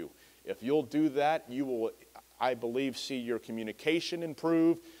follow you. If you'll do that, you will, I believe, see your communication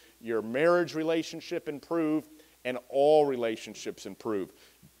improve, your marriage relationship improve, and all relationships improve.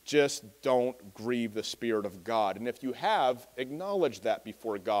 Just don't grieve the Spirit of God. And if you have, acknowledge that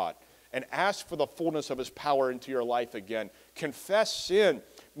before God and ask for the fullness of His power into your life again. Confess sin.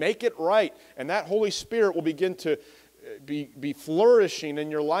 Make it right. And that Holy Spirit will begin to be flourishing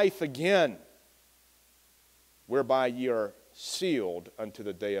in your life again, whereby ye are sealed unto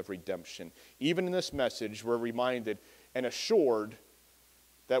the day of redemption. Even in this message, we're reminded and assured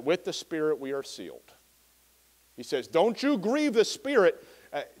that with the Spirit we are sealed. He says, don't you grieve the Spirit.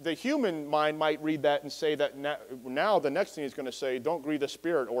 The human mind might read that and say that now the next thing he's going to say, don't grieve the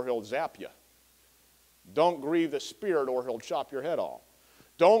Spirit or he'll zap you. Don't grieve the Spirit or he'll chop your head off.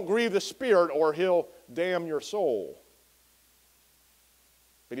 Don't grieve the Spirit or he'll damn your soul.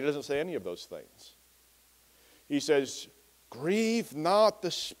 But he doesn't say any of those things. He says, grieve not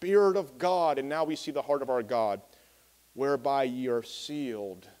the Spirit of God. And now we see the heart of our God, whereby ye are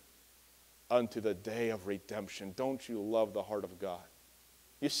sealed unto the day of redemption. Don't you love the heart of God?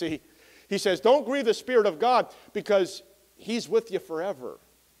 You see, he says, don't grieve the Spirit of God because he's with you forever.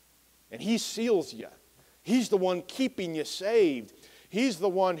 And he seals you. He's the one keeping you saved. He's the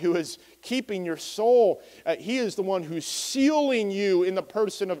one who is keeping your soul. He is the one who's sealing you in the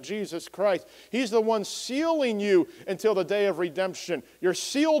person of Jesus Christ. He's the one sealing you until the day of redemption. You're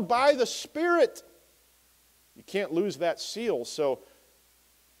sealed by the Spirit. You can't lose that seal, so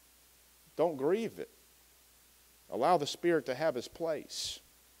don't grieve it. Allow the Spirit to have His place.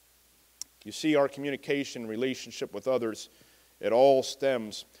 You see, our communication, relationship with others, it all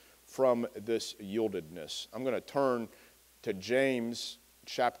stems from this yieldedness. I'm going to turn to James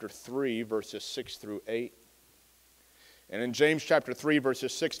chapter 3, verses 6 through 8. And in James chapter 3,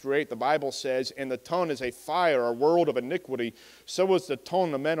 verses 6 through 8, the Bible says, and the tongue is a fire, a world of iniquity. So is the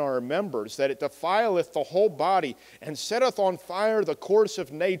tongue of men our members, that it defileth the whole body, and setteth on fire the course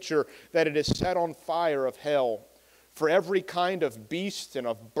of nature, that it is set on fire of hell. For every kind of beast, and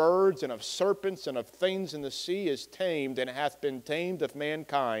of birds, and of serpents, and of things in the sea is tamed, and hath been tamed of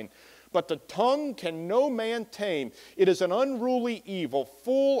mankind. But the tongue can no man tame. It is an unruly evil,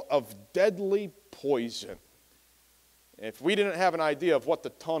 full of deadly poison. If we didn't have an idea of what the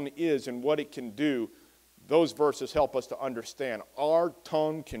tongue is and what it can do, those verses help us to understand. Our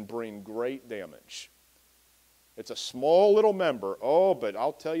tongue can bring great damage. It's a small little member, but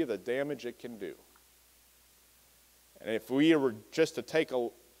I'll tell you the damage it can do. And if we were just to take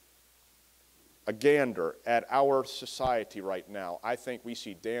a gander at our society right now, I think we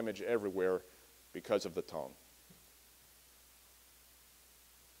see damage everywhere because of the tongue.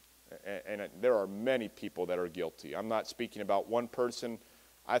 And there are many people that are guilty. I'm not speaking about one person.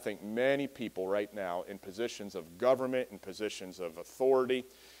 I think many people right now in positions of government, in positions of authority,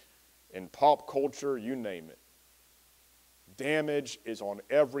 in pop culture, you name it. Damage is on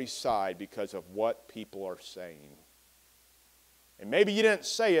every side because of what people are saying. And maybe you didn't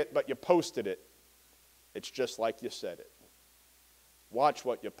say it, but you posted it. It's just like you said it. Watch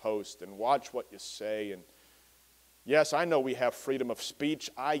what you post and watch what you say. And yes, I know we have freedom of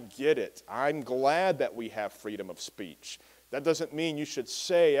speech. I get it. I'm glad that we have freedom of speech. That doesn't mean you should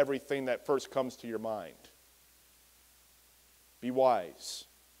say everything that first comes to your mind. Be wise.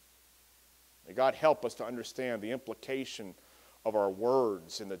 May God help us to understand the implication of our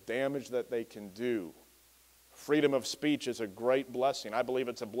words and the damage that they can do. Freedom of speech is a great blessing. I believe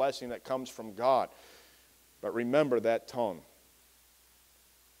it's a blessing that comes from God. But remember that tongue.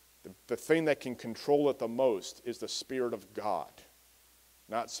 The thing that can control it the most is the Spirit of God.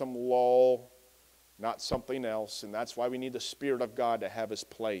 Not some law, not something else. And that's why we need the Spirit of God to have His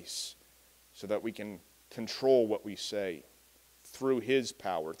place so that we can control what we say through His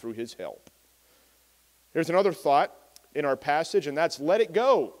power, through His help. Here's another thought in our passage, and that's let it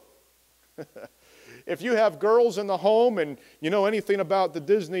go. If you have girls in the home and you know anything about the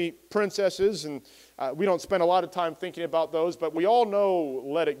Disney princesses, and we don't spend a lot of time thinking about those, but we all know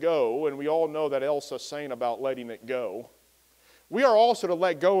let it go, and we all know that Elsa's saying about letting it go. We are also to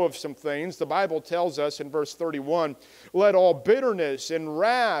let go of some things. The Bible tells us in verse 31, let all bitterness and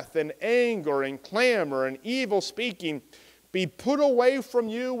wrath and anger and clamor and evil speaking be put away from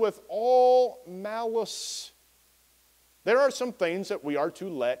you with all malice. There are some things that we are to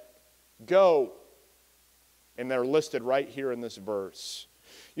let go. And they're listed right here in this verse.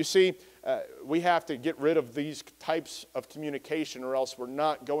 You see, we have to get rid of these types of communication or else we're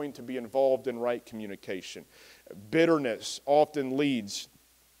not going to be involved in right communication. Bitterness often leads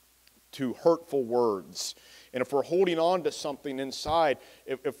to hurtful words. And if we're holding on to something inside,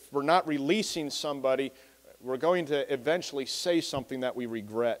 if we're not releasing somebody, we're going to eventually say something that we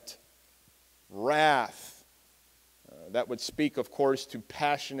regret. Wrath. That would speak, of course, to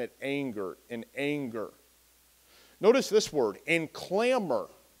passionate anger and anger. Notice this word, and clamor.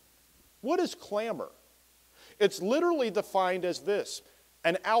 What is clamor? It's literally defined as this,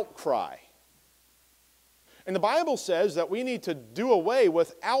 an outcry. And the Bible says that we need to do away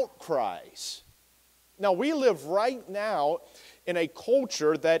with outcries. Now, we live right now in a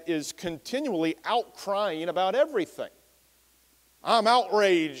culture that is continually outcrying about everything. I'm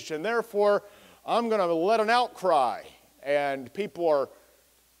outraged, and therefore I'm going to let an outcry. And people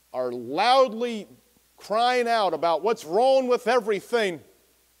are loudly crying out about what's wrong with everything.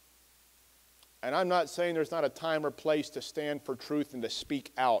 And I'm not saying there's not a time or place to stand for truth and to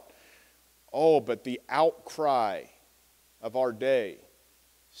speak out. Oh, but the outcry of our day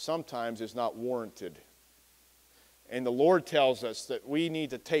sometimes is not warranted. And the Lord tells us that we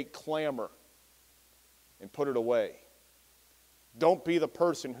need to take clamor and put it away. Don't be the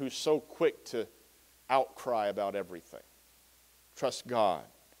person who's so quick to outcry about everything. Trust God.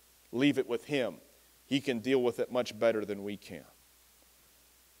 Leave it with Him. He can deal with it much better than we can.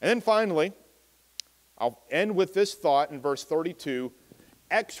 And then finally, I'll end with this thought in verse 32.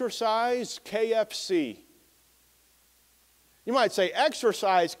 Exercise KFC. You might say,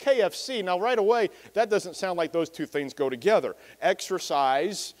 exercise KFC. Now, right away, that doesn't sound like those two things go together.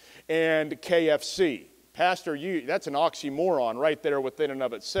 Exercise and KFC. Pastor, that's an oxymoron right there within and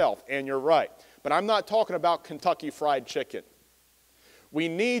of itself, and you're right. But I'm not talking about Kentucky Fried Chicken. We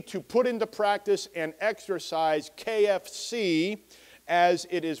need to put into practice and exercise KFC as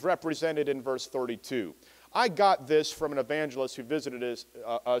it is represented in verse 32. I got this from an evangelist who visited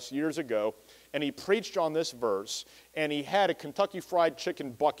us years ago, and he preached on this verse, and he had a Kentucky Fried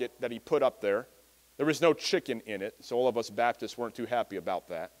Chicken bucket that he put up there. There was no chicken in it, so all of us Baptists weren't too happy about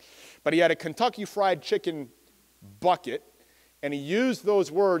that. But he had a Kentucky Fried Chicken bucket, and he used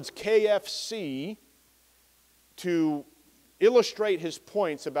those words KFC to illustrate his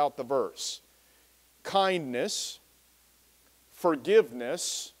points about the verse. Kindness,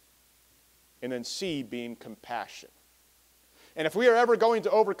 forgiveness, and then C being compassion. And if we are ever going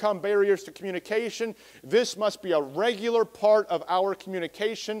to overcome barriers to communication, this must be a regular part of our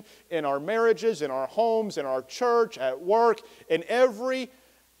communication in our marriages, in our homes, in our church, at work, in every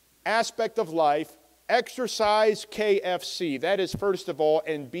aspect of life. Exercise KFC. That is, first of all,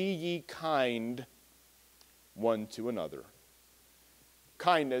 and be ye kind one to another.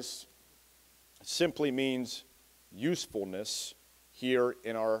 Kindness simply means usefulness here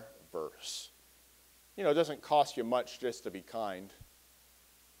in our verse. You know, it doesn't cost you much just to be kind,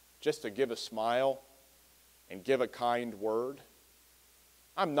 just to give a smile and give a kind word.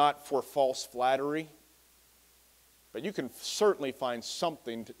 I'm not for false flattery, but you can certainly find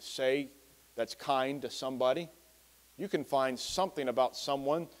something to say that's kind to somebody. You can find something about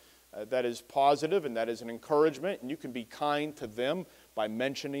someone that is positive and that is an encouragement, and you can be kind to them by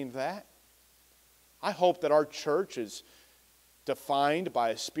mentioning that. I hope that our church is defined by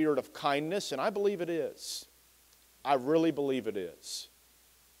a spirit of kindness, and I believe it is. I really believe it is.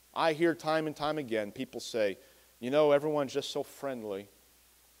 I hear time and time again people say, you know, everyone's just so friendly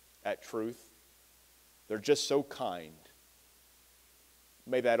at Truth. They're just so kind.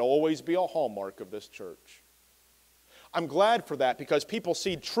 May that always be a hallmark of this church. I'm glad for that because people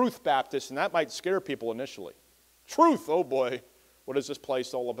see Truth Baptist, and that might scare people initially. Truth, oh boy, what is this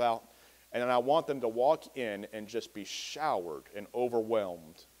place all about? And I want them to walk in and just be showered and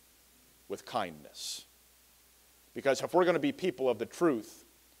overwhelmed with kindness. Because if we're going to be people of the truth,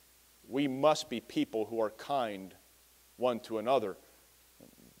 we must be people who are kind one to another.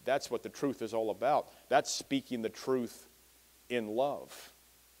 That's what the truth is all about. That's speaking the truth in love.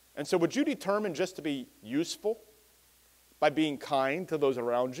 And so would you determine just to be useful by being kind to those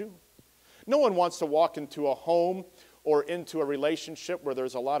around you? No one wants to walk into a home or into a relationship where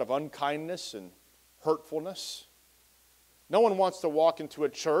there's a lot of unkindness and hurtfulness. No one wants to walk into a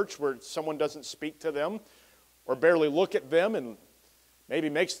church where someone doesn't speak to them or barely look at them and maybe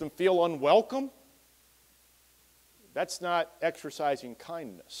makes them feel unwelcome. That's not exercising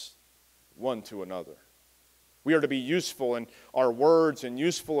kindness one to another. We are to be useful in our words and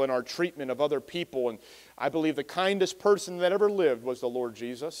useful in our treatment of other people. And I believe the kindest person that ever lived was the Lord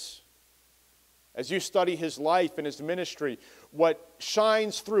Jesus. As you study His life and His ministry, what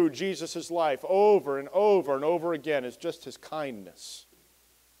shines through Jesus' life over and over and over again is just His kindness,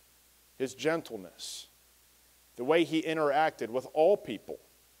 His gentleness, the way He interacted with all people,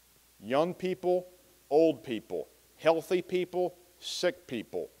 young people, old people, healthy people, sick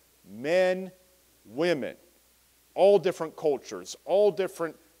people, men, women, all different cultures, all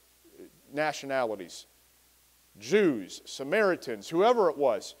different nationalities, Jews, Samaritans, whoever it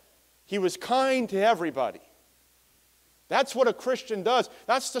was. He was kind to everybody. That's what a Christian does.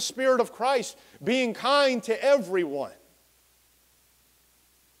 That's the Spirit of Christ, being kind to everyone.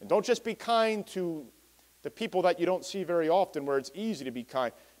 And don't just be kind to the people that you don't see very often where it's easy to be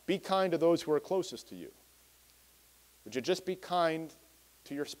kind. Be kind to those who are closest to you. Would you just be kind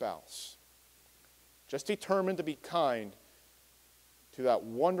to your spouse? Just determined to be kind to that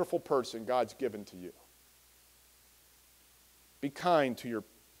wonderful person God's given to you. Be kind to your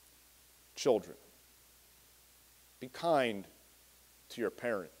children. Be kind to your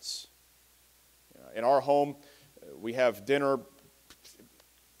parents. In our home, we have dinner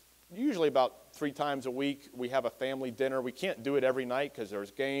usually about 3 times a week. We have a family dinner. We can't do it every night because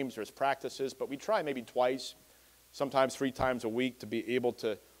there's games, there's practices, but we try maybe twice, sometimes 3 times a week to be able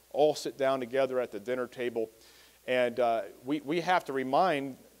to all sit down together at the dinner table. And we have to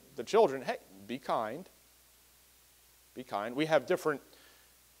remind the children, hey, be kind. Be kind. We have different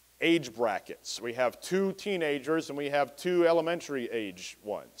age brackets. We have 2 teenagers and we have 2 elementary age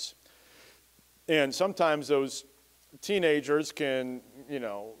ones. And sometimes those teenagers can,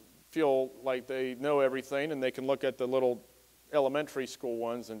 feel like they know everything, and they can look at the little elementary school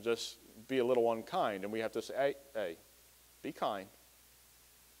ones and just be a little unkind. And we have to say, hey, be kind.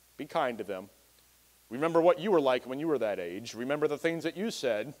 Be kind to them. Remember what you were like when you were that age. Remember the things that you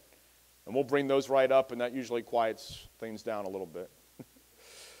said. And we'll bring those right up, and that usually quiets things down a little bit.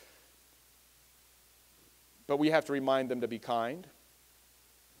 But we have to remind them to be kind.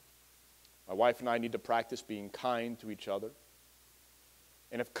 My wife and I need to practice being kind to each other.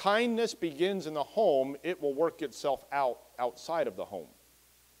 And if kindness begins in the home, it will work itself out outside of the home.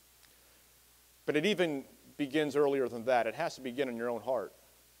 But it even begins earlier than that. It has to begin in your own heart.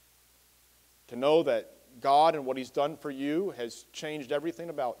 To know that God and what He's done for you has changed everything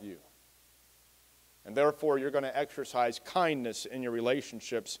about you. And therefore, you're going to exercise kindness in your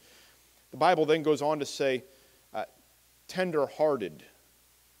relationships. The Bible then goes on to say, tender-hearted.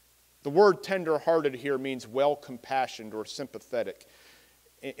 The word tender-hearted here means well-compassioned or sympathetic.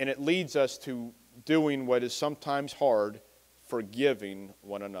 And it leads us to doing what is sometimes hard, forgiving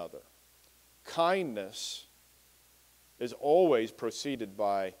one another. Kindness is always preceded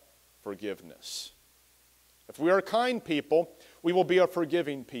by forgiveness. If we are kind people, we will be a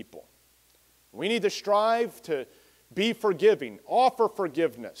forgiving people. We need to strive to be forgiving, offer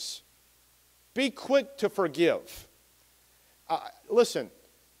forgiveness. Be quick to forgive. Listen,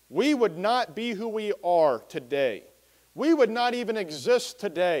 we would not be who we are today. We would not even exist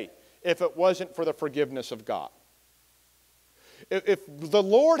today if it wasn't for the forgiveness of God. If the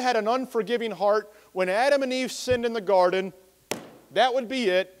Lord had an unforgiving heart, when Adam and Eve sinned in the garden, that would be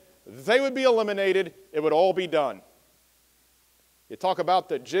it. They would be eliminated. It would all be done. You talk about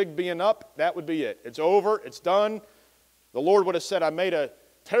the jig being up, that would be it. It's over. It's done. The Lord would have said, I made a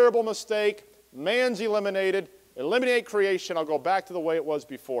terrible mistake. Man's eliminated. Eliminate creation. I'll go back to the way it was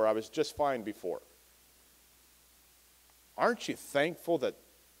before. I was just fine before. Aren't you thankful that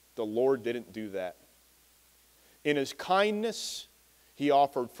the Lord didn't do that? In His kindness, He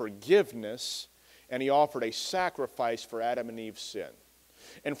offered forgiveness, and He offered a sacrifice for Adam and Eve's sin.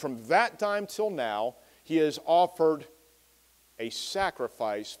 And from that time till now, He has offered a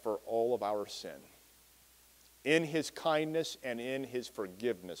sacrifice for all of our sin. In His kindness and in His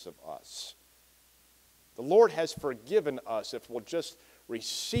forgiveness of us. The Lord has forgiven us if we'll just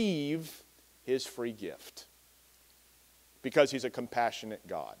receive His free gift. Because He's a compassionate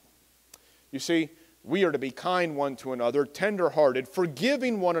God. You see, we are to be kind one to another, tender-hearted,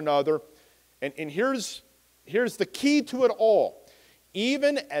 forgiving one another. And here's the key to it all.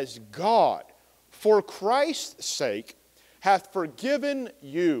 Even as God, for Christ's sake, hath forgiven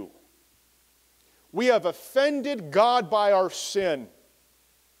you. We have offended God by our sin.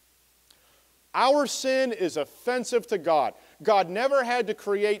 Our sin is offensive to God. God never had to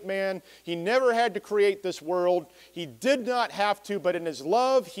create man. He never had to create this world. He did not have to, but in His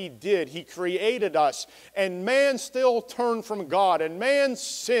love, He did. He created us. And man still turned from God, and man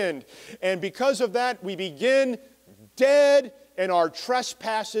sinned. And because of that, we begin dead in our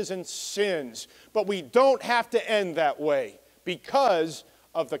trespasses and sins. But we don't have to end that way because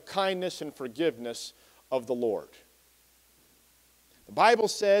of the kindness and forgiveness of the Lord. The Bible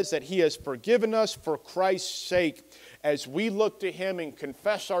says that He has forgiven us for Christ's sake as we look to Him and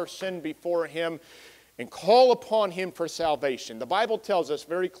confess our sin before Him and call upon Him for salvation. The Bible tells us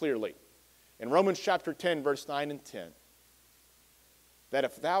very clearly in Romans chapter 10, verse 9 and 10, that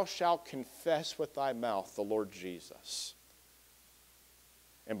if thou shalt confess with thy mouth the Lord Jesus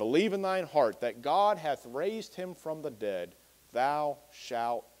and believe in thine heart that God hath raised Him from the dead, thou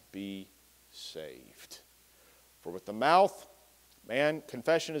shalt be saved. For with the mouth man,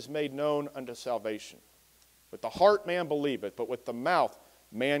 confession is made known unto salvation. With the heart man believeth, but with the mouth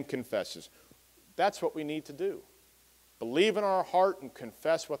man confesses. That's what we need to do. Believe in our heart and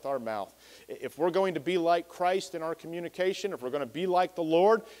confess with our mouth. If we're going to be like Christ in our communication, if we're going to be like the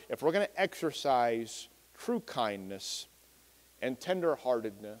Lord, if we're going to exercise true kindness and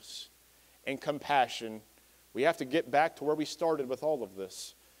tenderheartedness and compassion, we have to get back to where we started with all of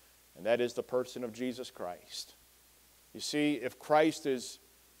this, and that is the person of Jesus Christ. You see, if Christ is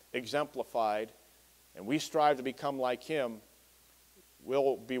exemplified and we strive to become like Him,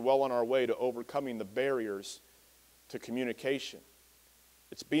 we'll be well on our way to overcoming the barriers to communication.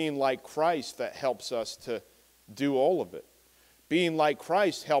 It's being like Christ that helps us to do all of it. Being like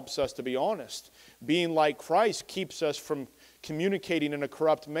Christ helps us to be honest. Being like Christ keeps us from communicating in a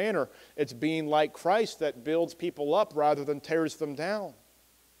corrupt manner. It's being like Christ that builds people up rather than tears them down.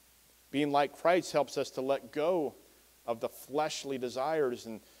 Being like Christ helps us to let go of the fleshly desires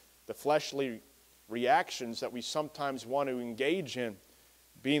and the fleshly reactions that we sometimes want to engage in.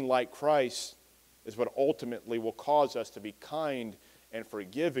 Being like Christ is what ultimately will cause us to be kind and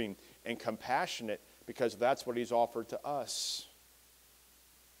forgiving and compassionate, because that's what He's offered to us.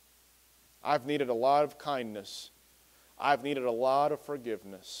 I've needed a lot of kindness. I've needed a lot of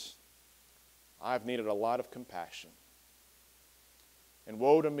forgiveness. I've needed a lot of compassion. And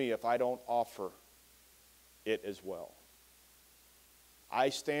woe to me if I don't offer it as well. I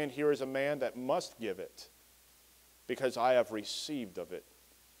stand here as a man that must give it, because I have received of it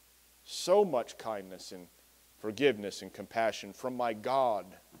so much kindness and forgiveness and compassion from my God,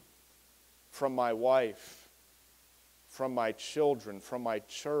 from my wife, from my children, from my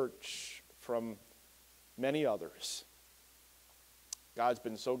church, from many others. God's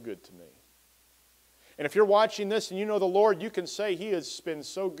been so good to me. And if you're watching this and you know the Lord, you can say He has been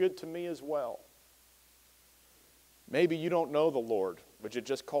so good to me as well. Maybe you don't know the Lord. Would you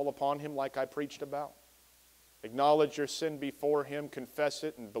just call upon Him like I preached about? Acknowledge your sin before Him, confess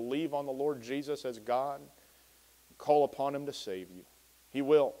it, and believe on the Lord Jesus as God. Call upon Him to save you. He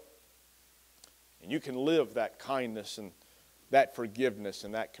will. And you can live that kindness and that forgiveness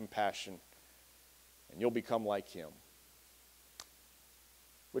and that compassion, and you'll become like Him.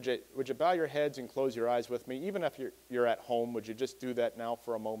 Would you bow your heads and close your eyes with me? Even if you're at home, would you just do that now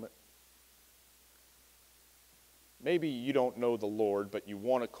for a moment? Maybe you don't know the Lord, but you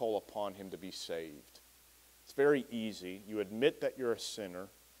want to call upon Him to be saved. It's very easy. You admit that you're a sinner.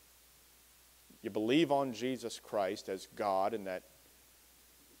 You believe on Jesus Christ as God, and that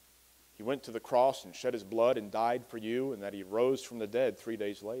He went to the cross and shed His blood and died for you, and that He rose from the dead 3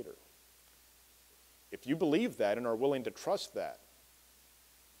 days later. If you believe that and are willing to trust that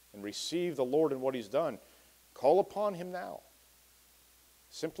and receive the Lord and what He's done, call upon Him now.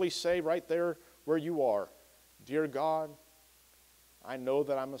 Simply say right there where you are, "Dear God, I know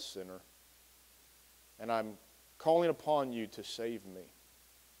that I'm a sinner, and I'm calling upon You to save me.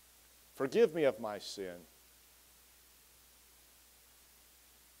 Forgive me of my sin.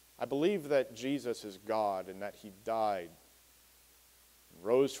 I believe that Jesus is God and that He died and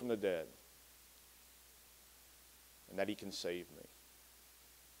rose from the dead, and that He can save me.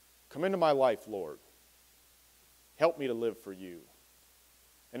 Come into my life, Lord. Help me to live for You."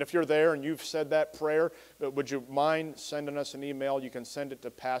 And if you're there and you've said that prayer, would you mind sending us an email? You can send it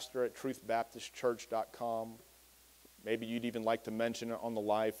to pastor@truthbaptistchurch.com. Maybe you'd even like to mention it on the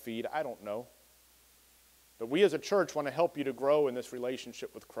live feed. I don't know. But we as a church want to help you to grow in this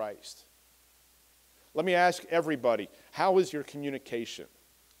relationship with Christ. Let me ask everybody, how is your communication?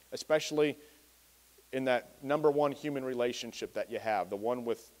 Especially in that number one human relationship that you have, the one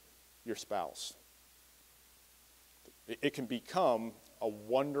with your spouse. It can become a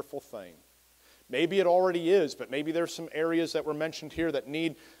wonderful thing. Maybe it already is, but maybe there's some areas that were mentioned here that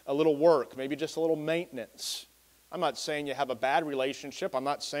need a little work, maybe just a little maintenance. I'm not saying you have a bad relationship. I'm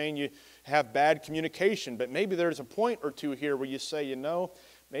not saying you have bad communication, but maybe there's a point or two here where you say, you know,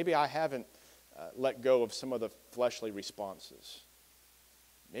 maybe I haven't let go of some of the fleshly responses.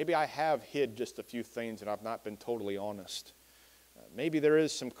 Maybe I have hid just a few things and I've not been totally honest. Maybe there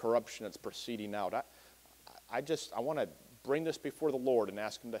is some corruption that's proceeding out. I want to bring this before the Lord and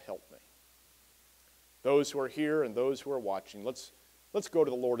ask Him to help me. Those who are here and those who are watching, let's go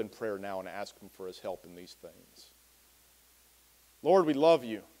to the Lord in prayer now and ask Him for His help in these things. Lord, we love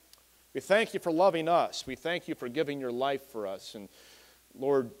You. We thank You for loving us. We thank You for giving Your life for us and,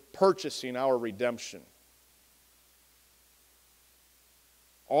 Lord, purchasing our redemption.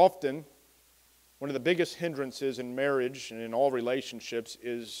 Often, one of the biggest hindrances in marriage and in all relationships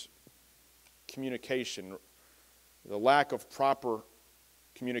is communication. The lack of proper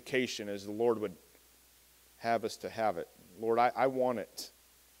communication as the Lord would have us to have it. Lord, I want it.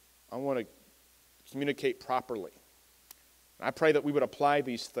 I want to communicate properly. I pray that we would apply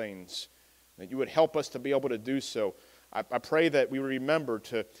these things, that You would help us to be able to do so. I pray that we remember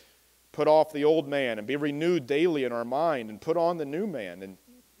to put off the old man and be renewed daily in our mind and put on the new man. And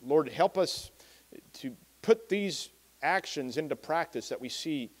Lord, help us to put these actions into practice that we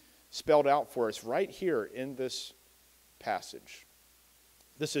see spelled out for us right here in this passage.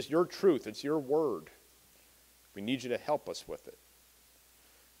 This is Your truth. It's Your word. We need You to help us with it.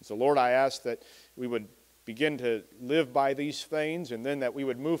 So, Lord, I ask that we would begin to live by these things, and then that we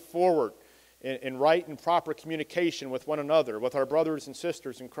would move forward in right and proper communication with one another, with our brothers and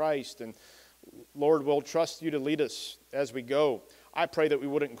sisters in Christ. And Lord, we'll trust you to lead us as we go. I pray that we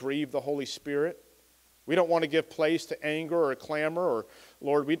wouldn't grieve the Holy Spirit. We don't want to give place to anger or clamor, or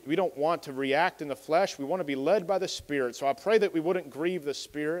Lord, we don't want to react in the flesh. We want to be led by the Spirit. So I pray that we wouldn't grieve the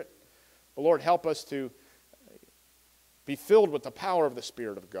Spirit. But Lord, help us to be filled with the power of the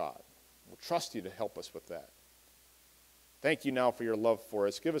Spirit of God. We'll trust you to help us with that. Thank you now for your love for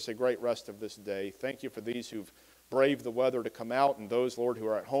us. Give us a great rest of this day. Thank you for these who've braved the weather to come out, and those, Lord, who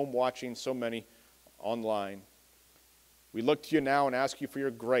are at home watching, so many online. We look to you now and ask you for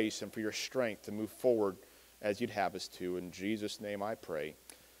your grace and for your strength to move forward as you'd have us to. In Jesus' name I pray.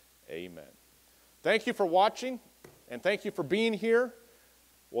 Amen. Thank you for watching, and thank you for being here.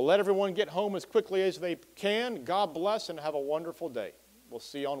 We'll let everyone get home as quickly as they can. God bless, and have a wonderful day. We'll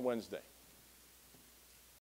see you on Wednesday.